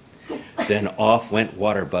 hey." Then off went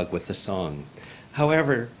Waterbug with the song.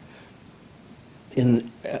 However,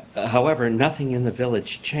 nothing in the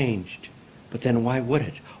village changed. But then why would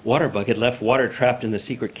it? Waterbug had left water trapped in the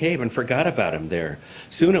secret cave and forgot about him there.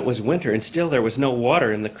 Soon it was winter, and still there was no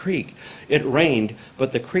water in the creek. It rained,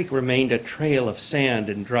 but the creek remained a trail of sand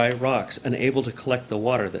and dry rocks, unable to collect the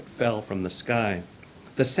water that fell from the sky.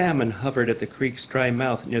 The salmon hovered at the creek's dry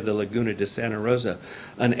mouth near the Laguna de Santa Rosa,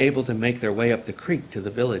 unable to make their way up the creek to the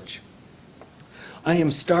village. "I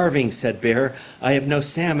am starving," said Bear. "I have no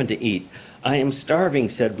salmon to eat." "I am starving,"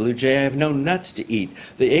 said Blue Jay. "I have no nuts to eat.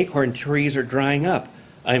 The acorn trees are drying up."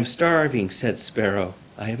 "I am starving," said Sparrow.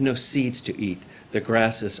 "I have no seeds to eat. The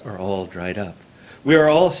grasses are all dried up." "We are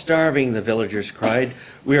all starving," the villagers cried.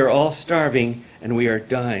 "We are all starving, and we are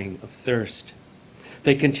dying of thirst."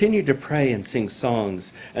 They continued to pray and sing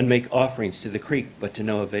songs and make offerings to the creek, but to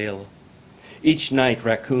no avail. Each night,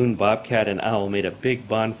 raccoon, bobcat, and owl made a big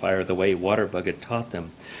bonfire the way Waterbug had taught them,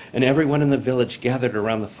 and everyone in the village gathered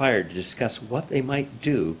around the fire to discuss what they might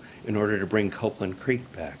do in order to bring Copeland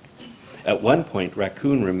Creek back. At one point,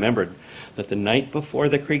 Raccoon remembered that the night before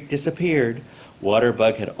the creek disappeared,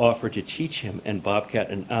 Waterbug had offered to teach him and Bobcat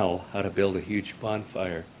and Owl how to build a huge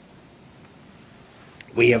bonfire.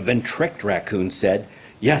 "We have been tricked," Raccoon said.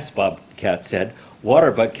 "Yes," Bobcat said.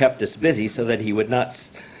 "Waterbug kept us busy so that we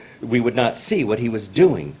would not see what he was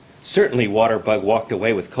doing." "Certainly Waterbug walked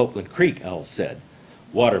away with Copeland Creek," Owl said.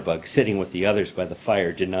 Waterbug, sitting with the others by the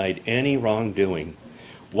fire, denied any wrongdoing.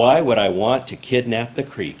 "Why would I want to kidnap the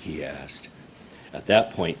creek?" he asked. At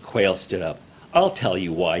that point, Quail stood up. "I'll tell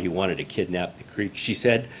you why you wanted to kidnap the creek," she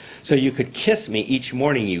said. "So you could kiss me each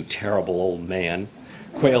morning, you terrible old man."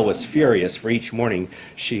 Quail was furious, for each morning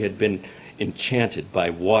she had been enchanted by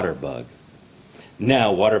Waterbug.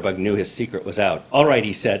 Now Waterbug knew his secret was out. "All right,"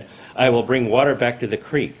 he said, "I will bring water back to the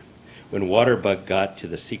creek." When Waterbug got to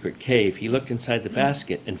the secret cave, he looked inside the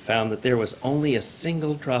basket and found that there was only a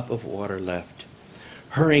single drop of water left.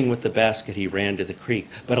 Hurrying with the basket, he ran to the creek.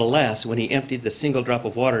 But alas, when he emptied the single drop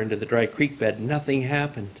of water into the dry creek bed, nothing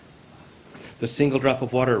happened. The single drop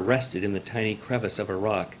of water rested in the tiny crevice of a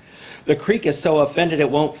rock. "The creek is so offended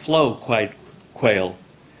it won't flow," cried Quail.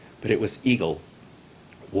 But it was Eagle,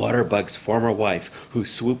 Waterbug's former wife, who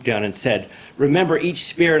swooped down and said, "Remember, each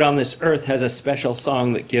spirit on this earth has a special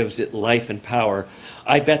song that gives it life and power.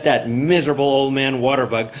 I bet that miserable old man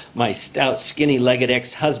Waterbug, my stout, skinny-legged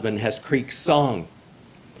ex-husband, has Creek's song."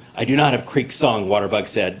 "I do not have Creek's song," Waterbug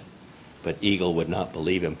said. But Eagle would not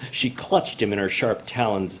believe him. She clutched him in her sharp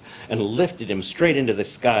talons and lifted him straight into the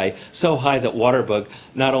sky, so high that Waterbug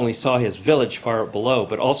not only saw his village far below,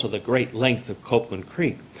 but also the great length of Copeland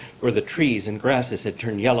Creek, where the trees and grasses had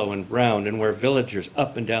turned yellow and brown, and where villagers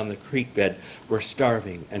up and down the creek bed were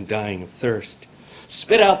starving and dying of thirst.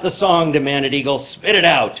 "Spit out the song," demanded Eagle. "Spit it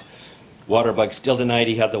out." Waterbug still denied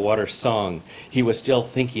he had the water's song. He was still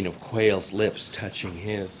thinking of Quail's lips touching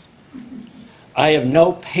his. "I have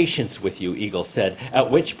no patience with you," Eagle said, at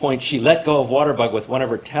which point she let go of Waterbug with one of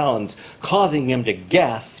her talons, causing him to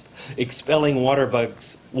gasp, expelling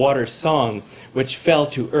Waterbug's water's song, which fell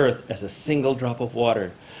to earth as a single drop of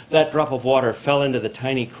water. That drop of water fell into the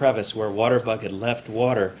tiny crevice where Waterbug had left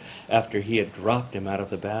water after he had dropped him out of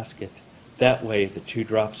the basket. That way, the two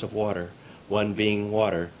drops of water, one being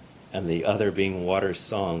water and the other being water's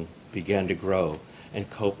song, began to grow, and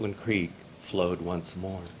Copeland Creek flowed once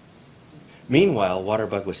more. Meanwhile,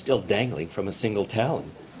 Waterbug was still dangling from a single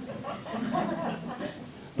talon.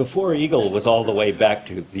 Before Eagle was all the way back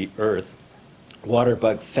to the earth,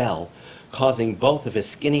 Waterbug fell, causing both of his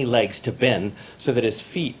skinny legs to bend so that his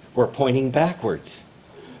feet were pointing backwards.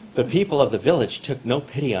 The people of the village took no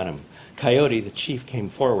pity on him. Coyote, the chief, came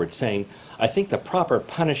forward, saying, "I think the proper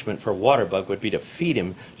punishment for Waterbug would be to feed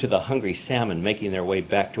him to the hungry salmon making their way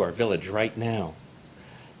back to our village right now."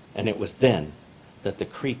 And it was then that the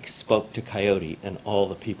creek spoke to Coyote and all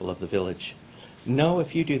the people of the village. "No,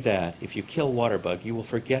 if you do that, if you kill Waterbug, you will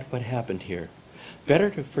forget what happened here.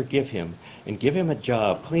 Better to forgive him and give him a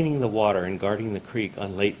job cleaning the water and guarding the creek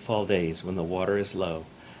on late fall days when the water is low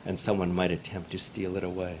and someone might attempt to steal it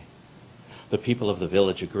away." The people of the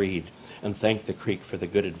village agreed and thanked the creek for the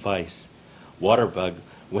good advice. Waterbug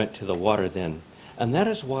went to the water then, and that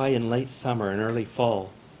is why in late summer and early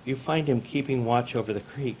fall you find him keeping watch over the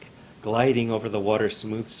creek, gliding over the water's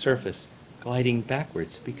smooth surface, gliding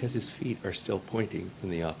backwards because his feet are still pointing in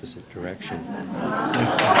the opposite direction.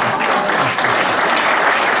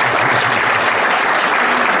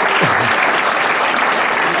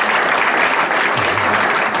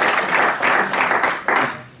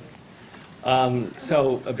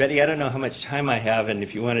 Betty, I don't know how much time I have, and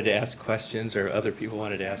if you wanted to ask questions or other people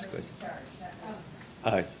wanted to ask questions.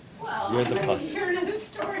 You're the boss. Hear another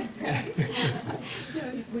story.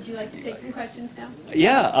 Would you like to take some questions now?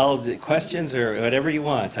 Yeah, I'll do questions or whatever you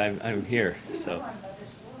want. I'm here. So,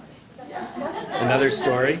 another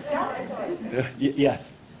story?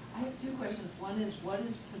 Yes. I have two questions. One is, what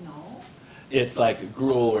is pinole? It's like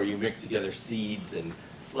gruel where you mix together seeds and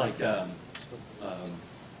like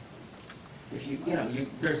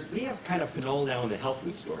if we have kind of pinole now in the health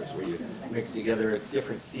food stores where you mix together it's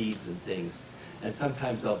different seeds and things, and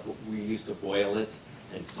sometimes we used to boil it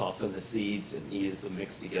and soften the seeds and eat it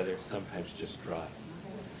mixed together. Sometimes just dry.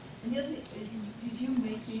 And the other thing, did you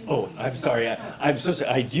make these? Oh, I'm sorry. I'm so sorry.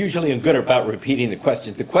 I usually am good about repeating the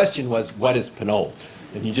question. The question was, what is pinole?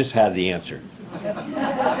 And you just had the answer.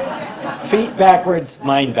 Feet backwards,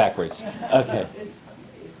 mind backwards. Okay.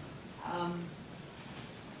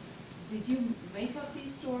 Did you make up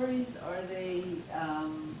these stories? Are they,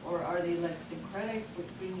 or are they like syncretic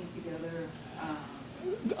with bringing together?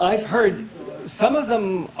 I've heard some of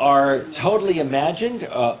them are totally imagined.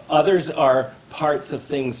 Others are parts of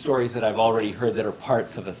things, stories that I've already heard that are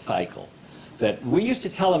parts of a cycle. That we used to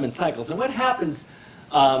tell them in cycles. And what happens,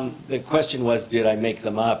 the question was, did I make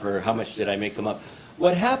them up or how much did I make them up?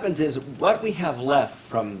 What happens is what we have left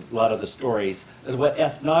from a lot of the stories is what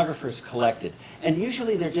ethnographers collected. And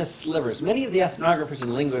usually they're just slivers. Many of the ethnographers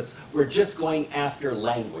and linguists were just going after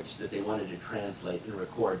language that they wanted to translate and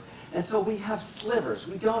record. And so we have slivers.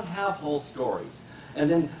 We don't have whole stories. And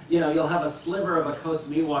then, you'll have a sliver of a Coast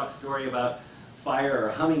Miwok story about fire or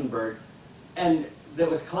a hummingbird, and that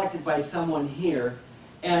was collected by someone here.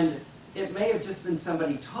 And it may have just been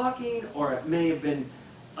somebody talking, or it may have been,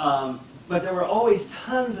 but there were always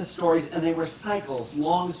tons of stories, and they were cycles,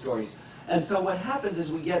 long stories. And so what happens is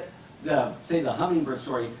we get, say the hummingbird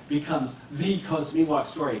story becomes the Coast Miwok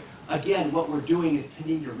story. Again, what we're doing is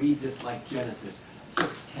tending to read this like Genesis,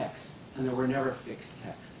 fixed text, and there were never fixed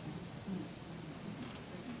texts.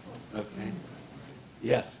 Okay.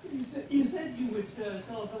 Yes? You said you would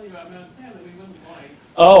tell us something about Mount Tam that we wouldn't like.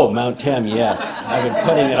 Oh, Mount Tam, yes. I've been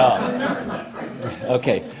putting it off.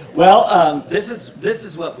 Okay. Well, this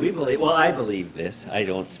is what we believe. Well, I believe this. I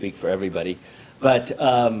don't speak for everybody. But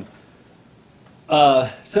Sonoma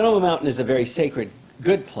Mountain is a very sacred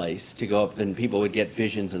good place to go up, and people would get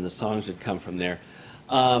visions and the songs would come from there.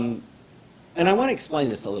 And I want to explain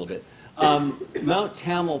this a little bit. Mount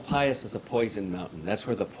Tamalpais was a poison mountain. That's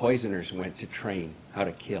where the poisoners went to train how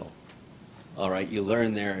to kill. All right, you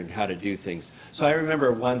learn there and how to do things. So I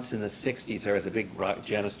remember once in the 60s, there was a big rock,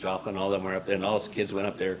 Janis Joplin, all of them were up there, and all those kids went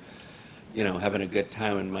up there, you know, having a good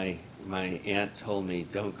time, and my aunt told me,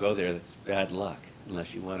 don't go there, that's bad luck,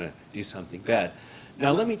 unless you want to do something bad.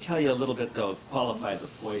 Now let me tell you a little bit, though, qualify the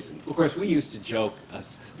poison. Of course, we used to joke,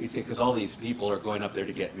 we'd say, because all these people are going up there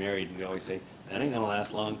to get married, and we always say, that ain't gonna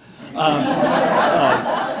last long.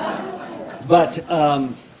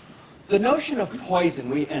 The notion of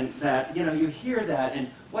poison, and that, you know, you hear that, and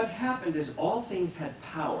what happened is all things had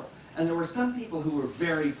power, and there were some people who were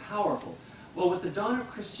very powerful. Well, with the dawn of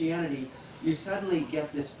Christianity, you suddenly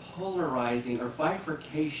get this polarizing or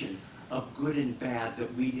bifurcation of good and bad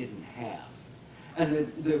that we didn't have.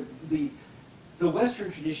 And the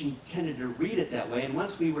Western tradition tended to read it that way, and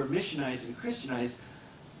once we were missionized and Christianized,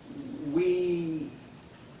 we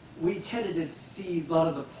tended to see a lot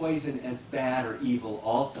of the poison as bad or evil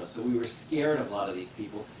also. So we were scared of a lot of these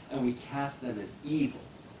people, and we cast them as evil.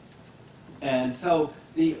 And so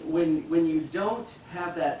when you don't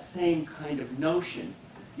have that same kind of notion,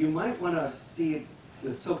 you might want to see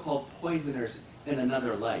the so-called poisoners in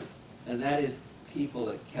another light. And that is people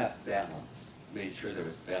that kept balance, made sure there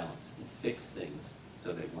was balance, and fixed things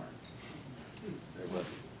so they weren't. There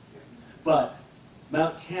wasn't. But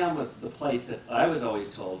Mount Tam was the place that I was always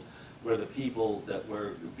told where the people that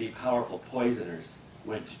were be powerful poisoners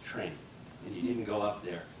went to train. And you didn't go up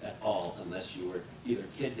there at all unless you were either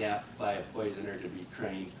kidnapped by a poisoner to be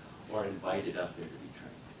trained or invited up there to be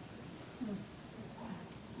trained.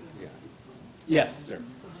 Yeah. Yes, sir.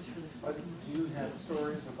 But do you have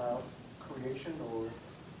stories about creation or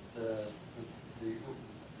the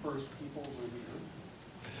first peoples of the earth?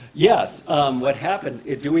 Yes. What happened,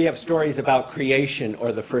 do we have stories about creation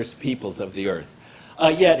or the first peoples of the earth?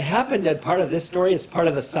 Yeah, it happened as part of this story. It's part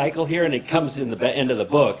of the cycle here, and it comes in the end of the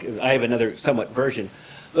book. I have another somewhat version.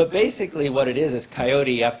 But basically what it is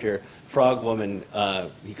Coyote, after Frog Woman,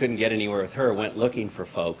 he couldn't get anywhere with her, went looking for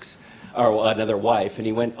folks, or another wife, and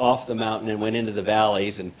he went off the mountain and went into the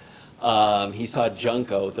valleys, and he saw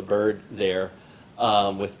Junco, the bird there,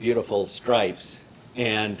 with beautiful stripes.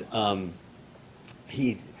 And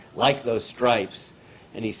he liked those stripes.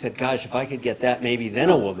 And he said, gosh, if I could get that, maybe then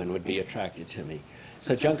a woman would be attracted to me.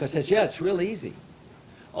 So Junco says, yeah, it's real easy.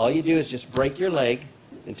 All you do is just break your leg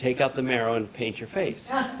and take out the marrow and paint your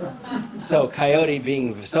face. So Coyote,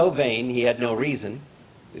 being so vain, he had no reason.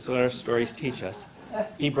 This is what our stories teach us.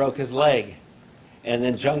 He broke his leg. And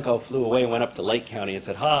then Junco flew away and went up to Lake County and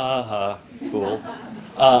said, ha, ha, ha, fool.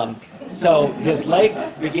 So his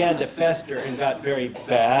leg began to fester and got very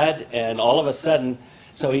bad, and all of a sudden,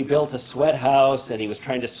 so he built a sweat house, and he was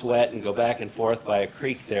trying to sweat and go back and forth by a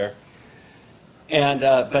creek there. And,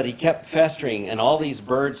 but he kept festering, and all these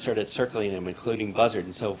birds started circling him, including buzzard.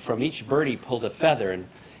 And so from each bird, he pulled a feather. And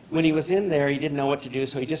when he was in there, he didn't know what to do,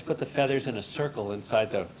 so he just put the feathers in a circle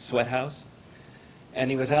inside the sweat house.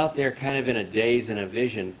 And he was out there kind of in a daze and a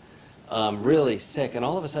vision, really sick. And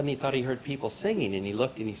all of a sudden, he thought he heard people singing, and he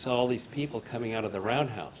looked, and he saw all these people coming out of the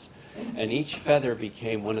roundhouse. And each feather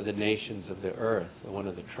became one of the nations of the earth, or one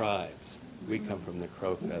of the tribes. We come from the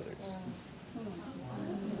crow feathers.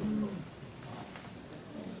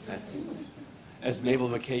 That's, as Mabel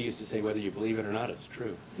McKay used to say, whether you believe it or not, it's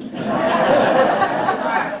true. I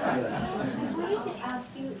was wanting to ask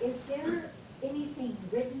you, is there anything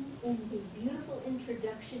written in the beautiful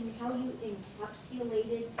introduction, how you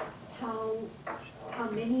encapsulated how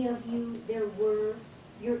many of you there were?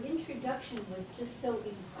 Your introduction was just so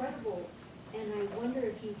incredible, and I wonder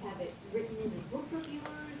if you have it written in a book of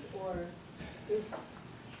yours, or is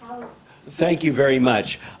how... Thank you very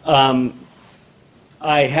much.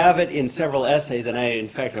 I have it in several essays, and in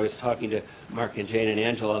fact, I was talking to Mark and Jane and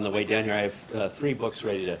Angela on the way down here. I have 3 books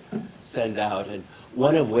ready to send out, and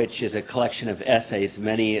one of which is a collection of essays.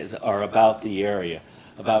 Many are about the area.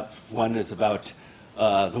 One is about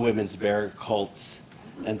the women's bear cults,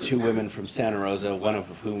 and 2 women from Santa Rosa, one of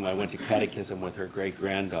whom I went to catechism with her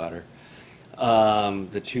great-granddaughter.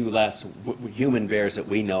 The 2 last human bears that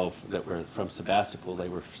we know that were from Sebastopol, they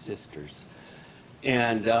were sisters.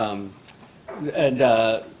 And I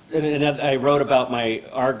wrote about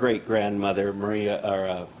our great-grandmother, Maria,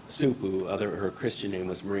 or Supu, her Christian name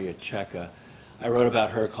was Maria Checa. I wrote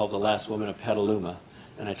about her called The Last Woman of Petaluma,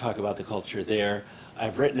 and I talk about the culture there.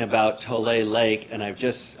 I've written about Tole Lake, and I've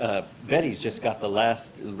just, Betty's just got the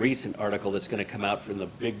last recent article that's going to come out from the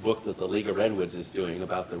big book that the League of Redwoods is doing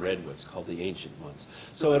about the redwoods, called The Ancient Ones.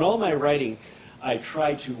 So in all my writing, I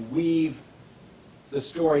try to weave the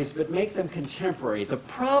stories, but make them contemporary. The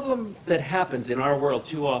problem that happens in our world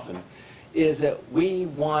too often is that we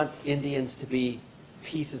want Indians to be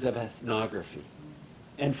pieces of ethnography.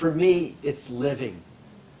 And for me, it's living.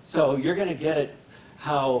 So you're going to get it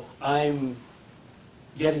how I'm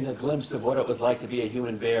getting a glimpse of what it was like to be a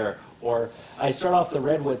human bear. Or I start off the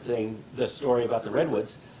redwood thing, the story about the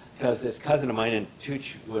redwoods, because this cousin of mine, and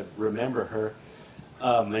Tooch would remember her,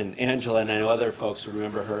 and Angela and I know other folks would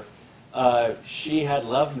remember her. She had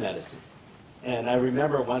love medicine. And I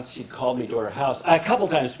remember once she called me to her house. A couple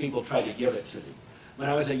times people tried to give it to me. When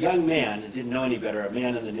I was a young man and didn't know any better, a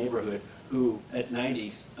man in the neighborhood who, at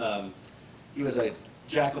 90s, he was a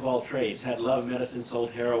jack of all trades, had love medicine,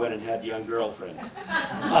 sold heroin, and had young girlfriends.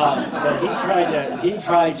 But he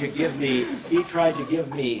tried to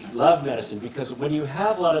give me love medicine, because when you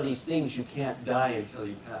have a lot of these things, you can't die until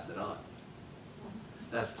you pass it on.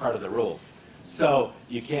 That's part of the rule. So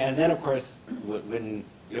you can, and then of course, when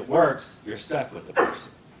it works, you're stuck with the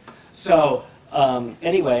person. So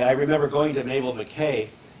anyway, I remember going to Mabel McKay,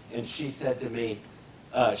 and she said to me,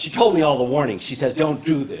 she told me all the warnings. She says, don't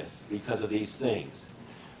do this because of these things.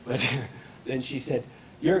 But then she said,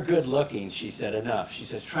 you're good looking. She said, enough. She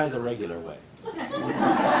says, try the regular way.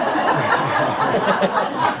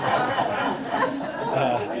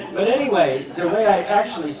 But anyway, the way I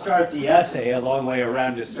actually start the essay, a long way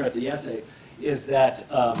around to start the essay, is that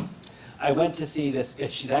I went to see this.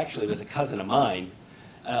 She actually was a cousin of mine,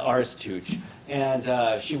 ours Tooch,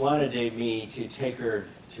 and she wanted me to take her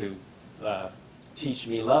to teach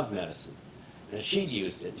me love medicine. And she'd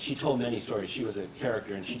used it. She told many stories. She was a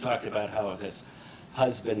character, and she talked about how this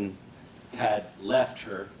husband had left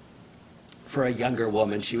her for a younger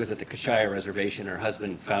woman. She was at the Kashaya Reservation. Her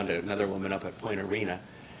husband found another woman up at Point Arena.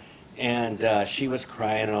 And she was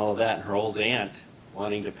crying and all of that, and her old aunt,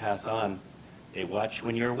 wanting to pass on, they watch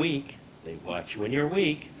when you're weak, they watch when you're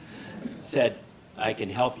weak, said, I can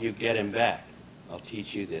help you get him back. I'll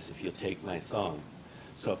teach you this if you'll take my song.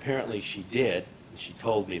 So apparently she did, and she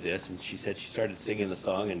told me this, and she said she started singing the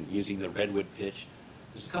song and using the redwood pitch.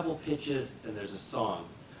 There's a couple pitches, and there's a song.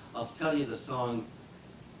 I'll tell you the song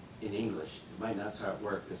in English. It might not start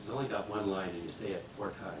work. This has only got one line, and you say it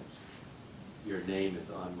 4 times. Your name is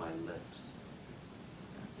on my lips.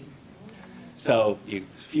 So a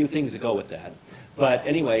few things to go with that. But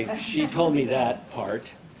anyway, she told me that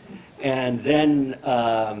part. And then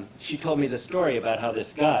she told me the story about how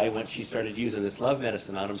this guy, when she started using this love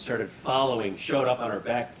medicine on him, started following, showed up on her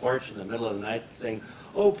back porch in the middle of the night saying,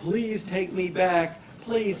 oh, please take me back.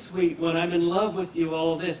 Please, sweet one, I'm in love with you,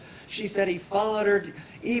 all of this. She said he followed her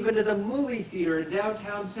even to the movie theater in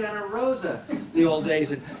downtown Santa Rosa the old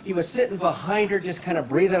days. And he was sitting behind her, just kind of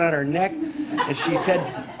breathing on her neck. And she said,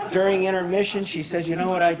 during intermission, she says, you know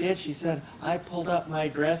what I did? She said, I pulled up my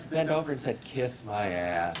dress, bent over, and said, kiss my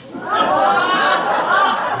ass.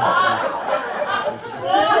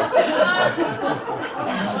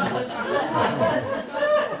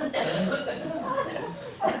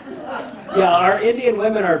 Yeah, our Indian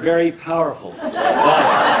women are very powerful.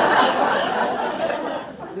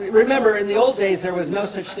 Remember, in the old days, there was no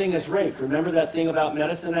such thing as rape. Remember that thing about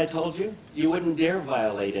medicine I told you? You wouldn't dare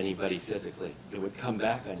violate anybody physically. It would come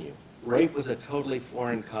back on you. Rape was a totally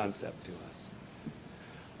foreign concept to us.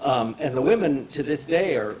 And the women to this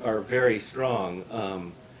day are very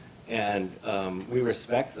strong. And we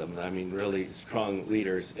respect them. I mean, really strong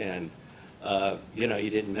leaders. And you know, you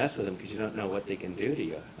didn't mess with them because you don't know what they can do to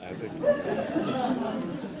you. I wouldn't.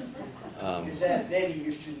 Is that Nettie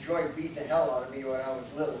used to enjoy beating the hell out of me when I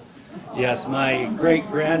was little? Yes, my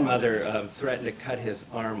great-grandmother threatened to cut his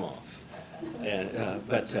arm off. And,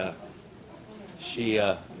 but she,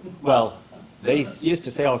 well, they used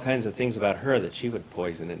to say all kinds of things about her, that she would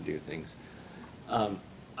poison and do things.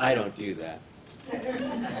 I don't do that.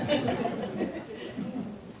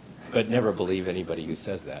 But never believe anybody who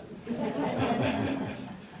says that.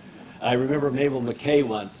 I remember Mabel McKay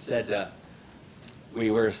once said, we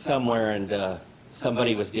were somewhere and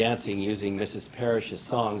somebody was dancing using Mrs. Parrish's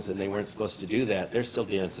songs, and they weren't supposed to do that. They're still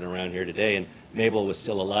dancing around here today, and Mabel was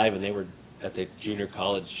still alive, and they were at the junior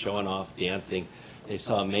college showing off, dancing. They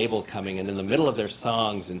saw Mabel coming, and in the middle of their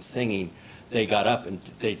songs and singing, they got up and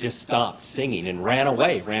they just stopped singing and ran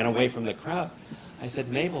away from the crowd. I said,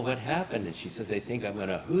 Mabel, what happened? And she says, they think I'm going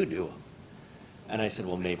to hoodoo them. And I said,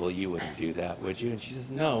 well, Mabel, you wouldn't do that, would you? And she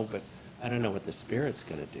says, no, but I don't know what the spirit's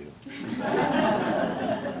going to do.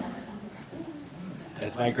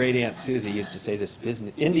 As my great aunt Susie used to say, this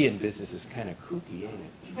business, Indian business is kind of kooky, ain't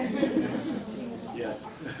it? Yes.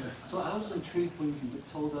 So I was intrigued when you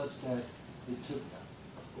told us that it took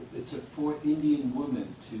it took 4 Indian women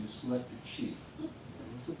to select a chief.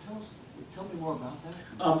 So tell me more about that.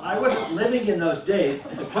 I wasn't living in those days.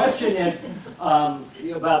 The question is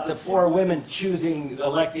about the 4 women choosing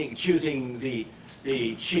the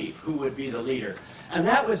chief, who would be the leader. And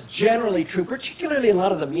that was generally true, particularly in a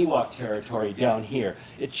lot of the Miwok territory down here.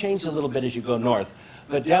 It changed a little bit as you go north,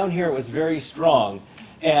 but down here it was very strong.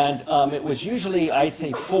 And it was usually, I'd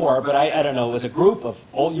say 4, but I don't know, it was a group of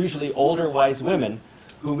usually older, wise women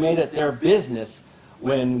who made it their business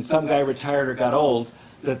when some guy retired or got old,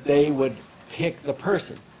 that they would pick the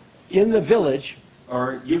person. In the village,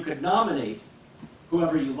 or you could nominate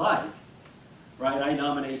whoever you like, right? I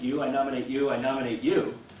nominate you, I nominate you, I nominate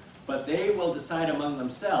you. But they will decide among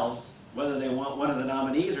themselves whether they want one of the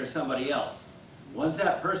nominees or somebody else. Once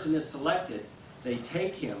that person is selected, they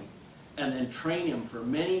take him and then train him for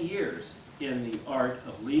many years in the art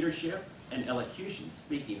of leadership and elocution,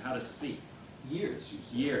 speaking, how to speak. Years, you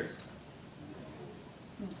said. Years.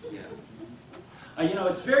 Yeah. You know,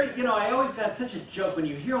 it's very, you know, I always got such a joke when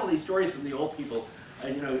you hear all these stories from the old people,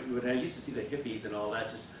 and you know, when I used to see the hippies and all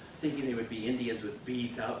that, just thinking they would be Indians with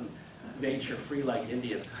beads out in nature, free like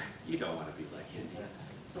Indians. You don't want to be like Indians.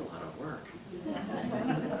 It's a lot of work.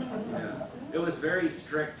 Yeah. It was very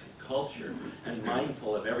strict culture and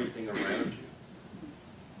mindful of everything around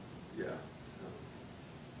you. Yeah. So.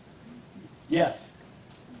 Yes.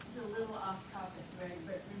 It's a little off topic, right?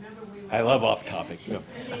 But remember we were. I love off topic. They made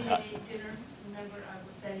dinner. Remember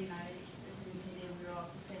with Betty and I, we were all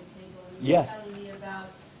at the same table. And you Yes. were telling me about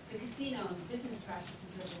the casino and the business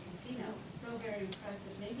practices of the casino. So very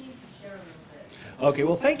impressive. Maybe you could share a little bit. Okay,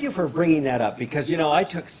 well, thank you for bringing that up, because, you know, I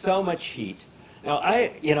took so much heat. Now,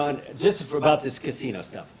 you know, and just about this casino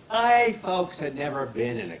stuff, folks, had never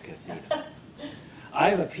been in a casino. I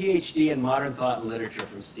have a Ph.D. in modern thought and literature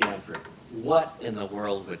from Stanford. What in the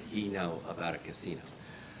world would he know about a casino?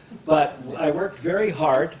 But I worked very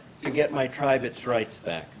hard to get my tribe its rights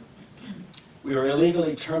back. We were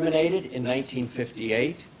illegally terminated in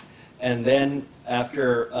 1958. And then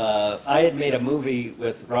after I had made a movie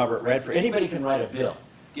with Robert Redford, anybody can write a bill.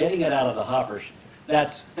 Getting it out of the hopper,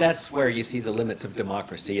 that's where you see the limits of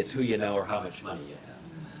democracy. It's who you know or how much money you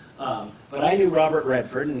have. But I knew Robert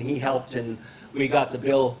Redford, and he helped, and we got the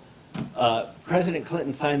bill. President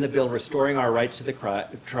Clinton signed the bill restoring our rights to the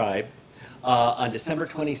tribe on December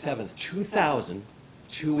 27th, 2000,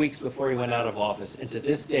 2 weeks before he went out of office. And to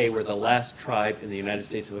this day, we're the last tribe in the United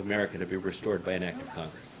States of America to be restored by an act of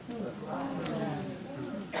Congress.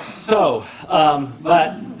 So,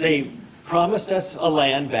 but they promised us a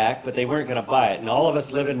land back, but they weren't going to buy it. And all of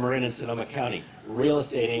us live in Marin and Sonoma County. Real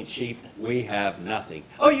estate ain't cheap. We have nothing.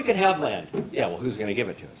 Oh, you can have land. Yeah, well, who's going to give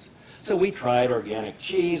it to us? So we tried organic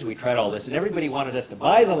cheese. We tried all this. And everybody wanted us to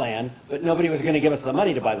buy the land, but nobody was going to give us the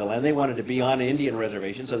money to buy the land. They wanted to be on an Indian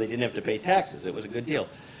reservation so they didn't have to pay taxes. It was a good deal.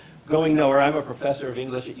 Going nowhere, I'm a professor of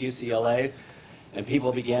English at UCLA, and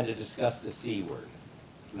people began to discuss the C word.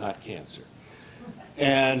 Not cancer.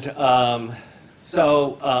 And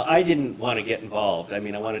so I didn't want to get involved. I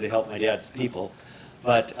mean, I wanted to help my dad's people,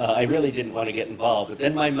 but I really didn't want to get involved. But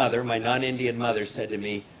then my mother, my non-Indian mother, said to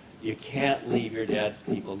me, you can't leave your dad's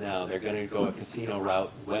people now. They're going to go a casino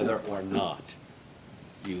route whether or not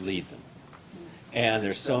you lead them. And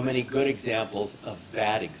there's so many good examples of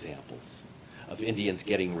bad examples, of Indians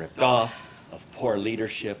getting ripped off, of poor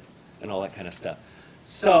leadership, and all that kind of stuff.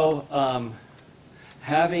 So,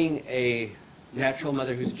 having a natural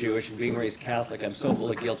mother who's Jewish and being raised Catholic, I'm so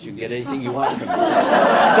full of guilt you can get anything you want from me. So,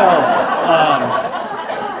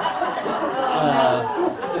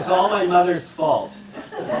 it's all my mother's fault.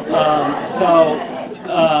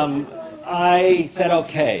 I said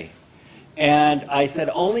okay. And I said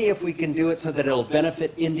only if we can do it so that it'll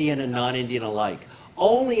benefit Indian and non-Indian alike.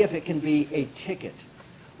 Only if it can be a ticket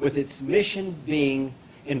with its mission being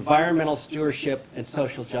environmental stewardship and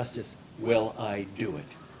social justice will I do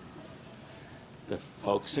it. The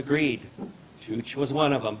folks agreed. Tooch was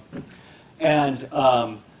one of them. And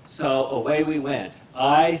so away we went.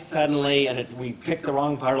 I suddenly, we picked the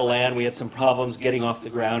wrong part of land. We had some problems getting off the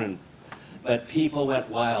ground, but people went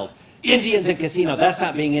wild. Indians in casino, that's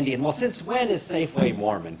not being Indian. Well, since when is Safeway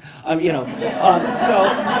Mormon? All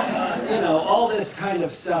this kind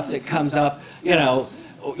of stuff that comes up, there's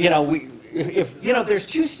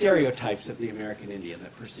two stereotypes of the American Indian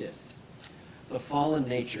that persist. The fallen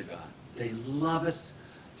nature god. They love us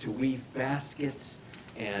to weave baskets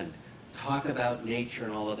and talk about nature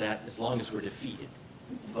and all of that as long as we're defeated.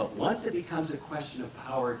 But once it becomes a question of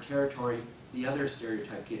power, territory, the other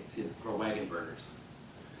stereotype gets in, for wagon burners.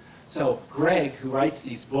 So Greg, who writes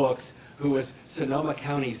these books, who was Sonoma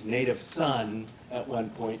County's native son at one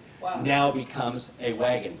point, now becomes a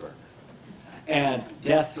wagon burner. And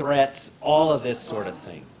death threats, all of this sort of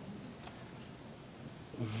thing.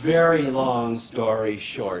 Very long story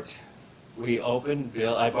short. We opened,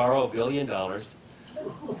 I borrow $1 billion. That's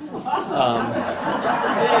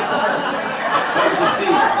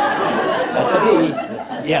a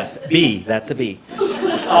B. Yes, B, that's a B.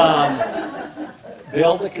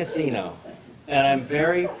 Build a casino. And I'm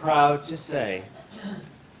very proud to say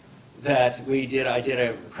that I did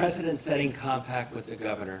a precedent-setting compact with the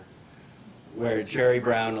governor where Jerry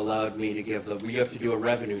Brown allowed me to give you have to do a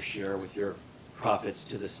revenue share with your profits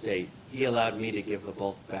to the state. He allowed me to give the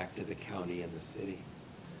bulk back to the county and the city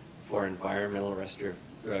for environmental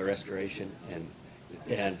restoration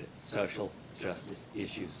and social justice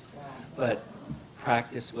issues. But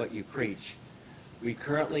practice what you preach. We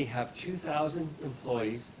currently have 2,000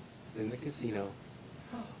 employees in the casino,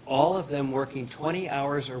 all of them working 20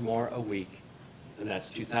 hours or more a week, and that's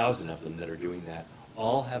 2,000 of them that are doing that.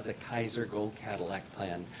 All have the Kaiser Gold Cadillac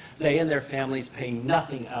plan. They and their families pay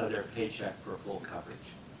nothing out of their paycheck for full coverage.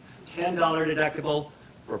 $10 deductible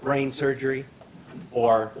for brain surgery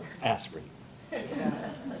or aspirin.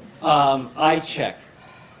 Eye check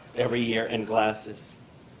every year and glasses.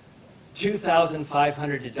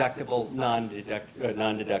 $2,500 deductible,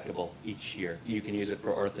 non-deductible each year. You can use it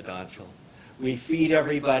for orthodontial. We feed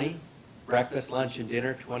everybody, breakfast, lunch, and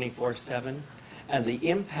dinner 24/7. And the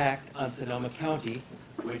impact on Sonoma County,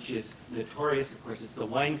 which is notorious, of course, it's the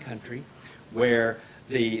wine country, where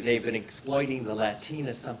they've been exploiting the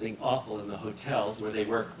Latinas something awful in the hotels where they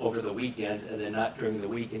work over the weekends and then not during the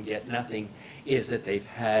week and get nothing, is that they've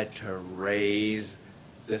had to raise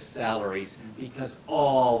the salaries because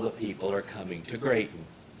all the people are coming to Graton.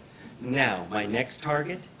 Now, my next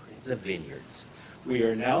target, the vineyards. We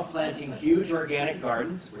are now planting huge organic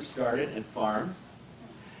gardens. We're started, and farms.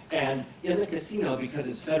 And in the casino, because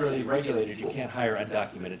it's federally regulated, you can't hire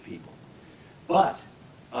undocumented people. But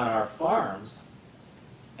on our farms,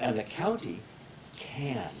 and the county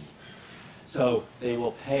can. So they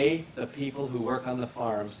will pay the people who work on the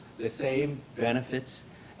farms the same benefits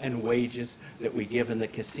and wages that we give in the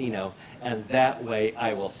casino, and that way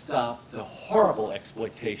I will stop the horrible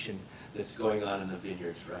exploitation that's going on in the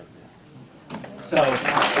vineyards right now. So,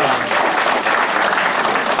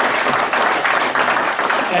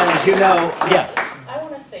 and as you know, yes. I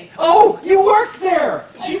want to say something. Oh, you work there!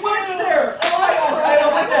 She works there! Oh my gosh, I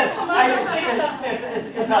don't like this. I didn't say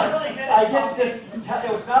something. It's not. I didn't just,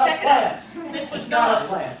 it was not a plant. This was not a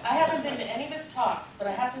plant. I haven't been to any of his talks, but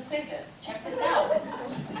I have to say this. Check this out.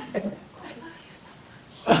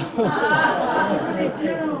 They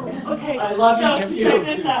do. Okay. I love each of you. Check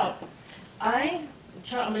this out.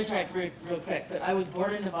 I'm going to try it real quick, but I was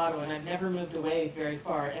born in Nevada and I've never moved away very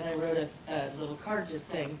far, and I wrote a little card just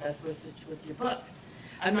saying best wishes with your book.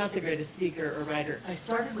 I'm not the greatest speaker or writer. I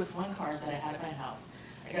started with one card that I had at my house.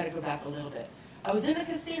 I got to go back a little bit. I was in a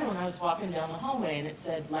casino and I was walking down the hallway and it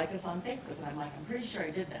said, like us on Facebook. And I'm like, I'm pretty sure I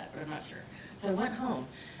did that, but I'm not sure. So I went home.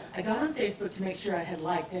 I got on Facebook to make sure I had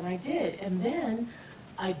liked, and I did. And then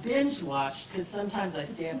I binge watched, because sometimes I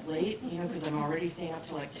stay up late, you know, because I'm already staying up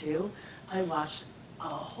till like 2. I watched a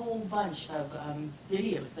whole bunch of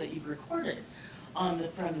videos that you've recorded from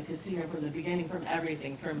the casino, from the beginning, from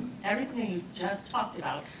everything you just talked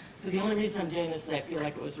about. So the only reason I'm doing this is I feel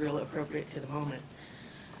like it was real appropriate to the moment.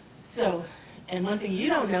 So, and one thing you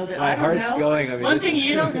don't know that I don't know, one thing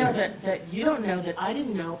you don't know that you don't know that I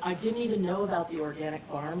didn't know, I didn't even know about the organic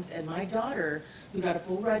farms, and my daughter, who got a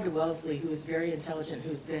full ride to Wellesley, who is very intelligent,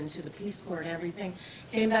 who's been to the Peace Corps and everything,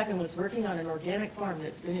 came back and was working on an organic farm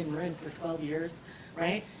that's been in Marin for 12 years,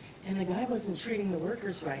 right? And the guy wasn't treating the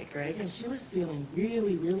workers right, Greg, and she was feeling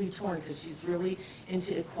really, really torn because she's really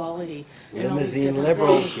into equality. Limousine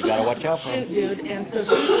liberals, you gotta watch out for them. Shoot, dude. And so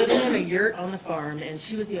she was living in a yurt on the farm, and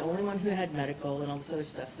she was the only one who had medical and all this other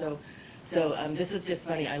stuff. So this is just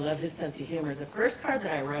funny. I love his sense of humor. The first card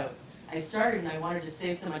that I wrote, I started and I wanted to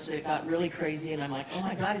say so much that it got really crazy, and I'm like, oh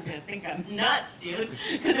my God, he's gonna think I'm nuts, dude,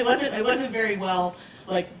 because it wasn't very well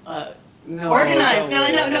like. Organized. No,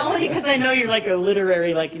 I know, not only because I know you're like a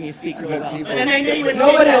literary, like, and you speak really well. And I know you would.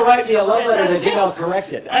 Nobody will write me a love letter. They think I'll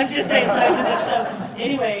correct it. I'm just saying. So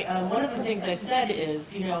anyway, one of the things I said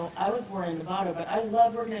is, you know, I was born in Nevada, but I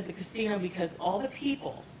love working at the casino because all the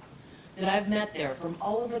people that I've met there from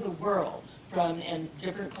all over the world, and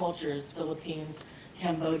different cultures, Philippines,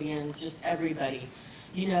 Cambodians, just everybody.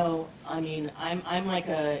 You know, I mean, I'm like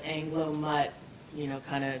a Anglo mutt you know,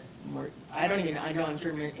 kind of more, I know I'm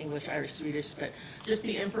German, English, Irish, Swedish, but just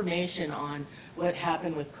the information on what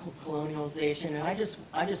happened with colonialization. And I just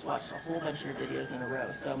watched a whole bunch of your videos in a row,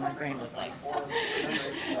 so my brain was like,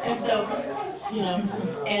 and so, you know,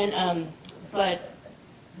 and, but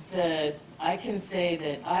I can say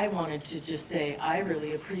that I wanted to just say, I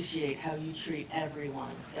really appreciate how you treat everyone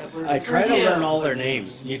that works I for try to you. learn all their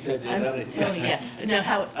names. You did I'm telling you, yeah. No,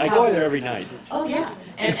 I go there every night. Oh, yeah.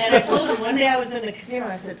 And I told him one day I was in the casino,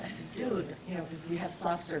 I said, dude, you know, because we have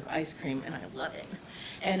soft serve ice cream, and I love it.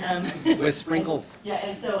 And with sprinkles. yeah,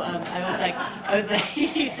 and so I was like,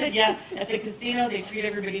 he said, yeah, at the casino they treat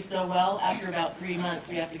everybody so well. After about 3 months,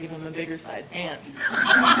 we have to give them a bigger size pants.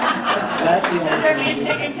 That's the only They're being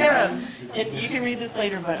taken care of. And you can read this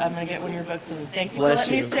later, but I'm gonna get one of your books, and thank you for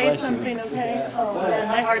letting me say something, okay? Oh man,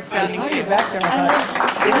 my heart's pounding. I saw you back there.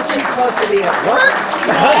 Isn't she supposed to be at work?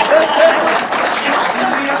 And also,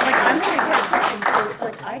 you know, like I'm gonna get something, so it's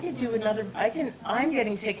like I could do another. I'm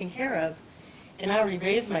getting taken care of, and I already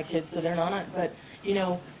raised my kids, so they're not. But you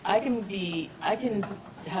know, I can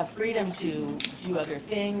have freedom to do other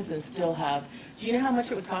things and still have. Do you know how much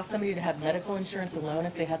it would cost somebody to have medical insurance alone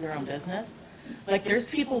if they had their own business? Like, there's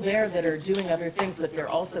people there that are doing other things, but they're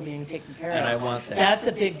also being taken care of. And I want that. That's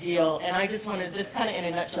a big deal. And I just wanted, this kind of in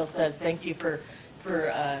a nutshell says, thank you for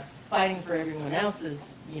fighting for everyone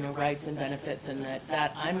else's, you know, rights and benefits, and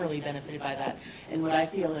that I'm really benefited by that. And what I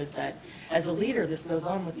feel is that as a leader, this goes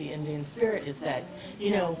on with the Indian spirit, is that,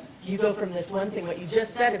 you know, you go from this one thing, what you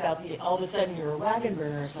just said about all of a sudden you're a wagon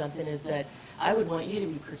burner or something, is that I would want you to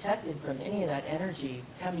be protected from any of that energy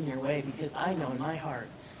coming your way, because I know in my heart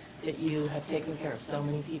that you have taken care of so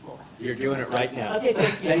many people. You're doing it right now. Okay,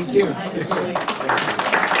 thank you. Thank you. I just really...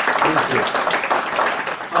 Thank you.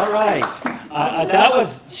 All right.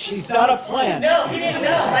 She's not a plant. No, he didn't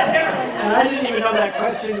know. I've never... And I didn't even know that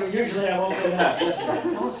question. Usually I won't go that.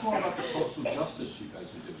 Tell us more about the social justice you guys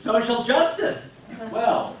are doing. Social justice.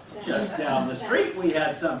 Well, just down the street we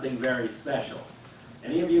had something very special.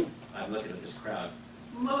 Any of you, I'm looking at this crowd,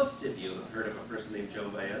 most of you have heard of a person named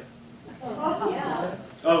Joan Baez? Oh, yeah.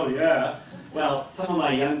 Oh, yeah. Well, some of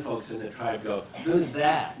my young folks in the tribe go, who's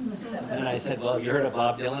that? And I said, well, you heard of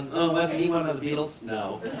Bob Dylan? Oh, wasn't he one of the Beatles?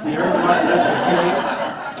 No. You heard of Martin Luther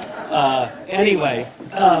King? Anyway,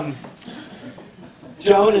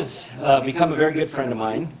 Joan has become a very good friend of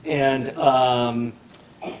mine, and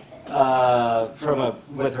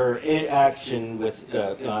with her action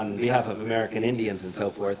on behalf of American Indians and so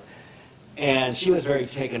forth, and she was very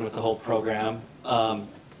taken with the whole program.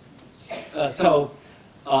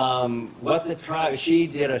 She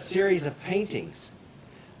did a series of paintings,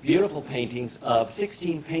 beautiful paintings of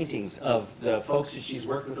 16 paintings of the folks that she's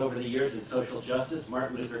worked with over the years in social justice,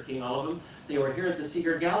 Martin Luther King, all of them. They were here at the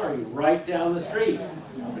Seeger Gallery right down the street.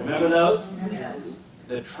 Remember those?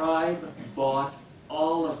 The tribe bought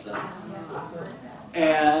all of them.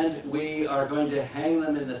 And we are going to hang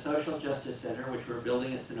them in the Social Justice Center, which we're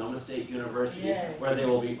building at Sonoma State University, where they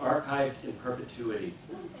will be archived in perpetuity.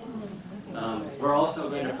 We're also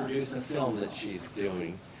going to produce a film that she's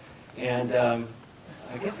doing. And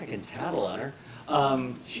I guess I can tattle on her.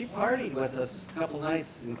 She partied with us a couple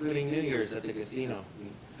nights, including New Year's at the casino.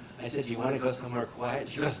 I said, do you want to go somewhere quiet?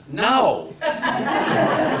 She goes, no!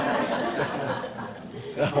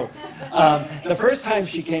 So, the first time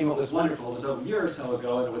she came, it was wonderful. It was a year or so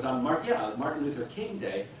ago, and it was on Martin Luther King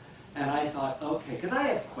Day. And I thought, okay, because I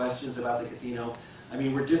have questions about the casino. I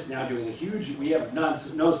mean, we're just now doing we have no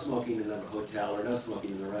smoking in the hotel or no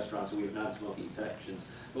smoking in the restaurants, so we have non-smoking sections.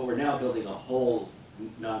 But we're now building a whole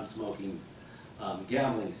non-smoking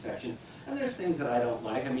gambling section. And there's things that I don't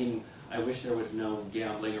like. I mean, I wish there was no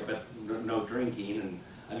gambling but no drinking. And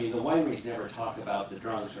I mean, the wineries never talk about the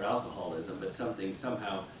drunks or alcoholism, but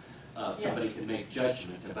somehow somebody can make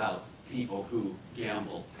judgment about people who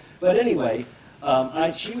gamble. But anyway,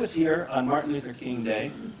 she was here on Martin Luther King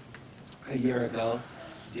Day a year ago,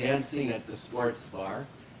 dancing at the sports bar,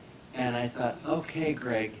 and I thought, okay,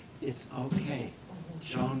 Greg, it's okay.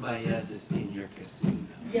 Joan Baez is in your casino.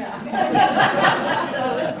 Yeah.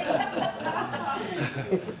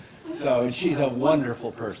 So she's a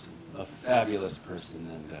wonderful person, a fabulous person,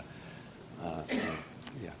 and so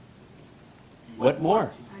yeah. What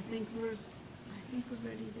more? I think we're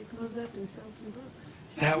ready to close up and sell some books.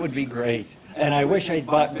 That would be great. And I wish I'd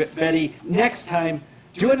bought Betty. Next time,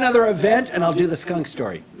 do another event, and I'll do the skunk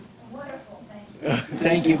story. Wonderful, thank you.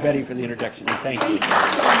 Thank you, Betty, for the introduction. And thank you. Thank you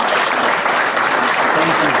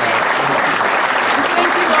guys.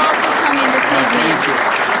 Thank you all for coming this evening.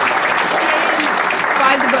 Stay and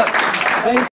buy the book. Thank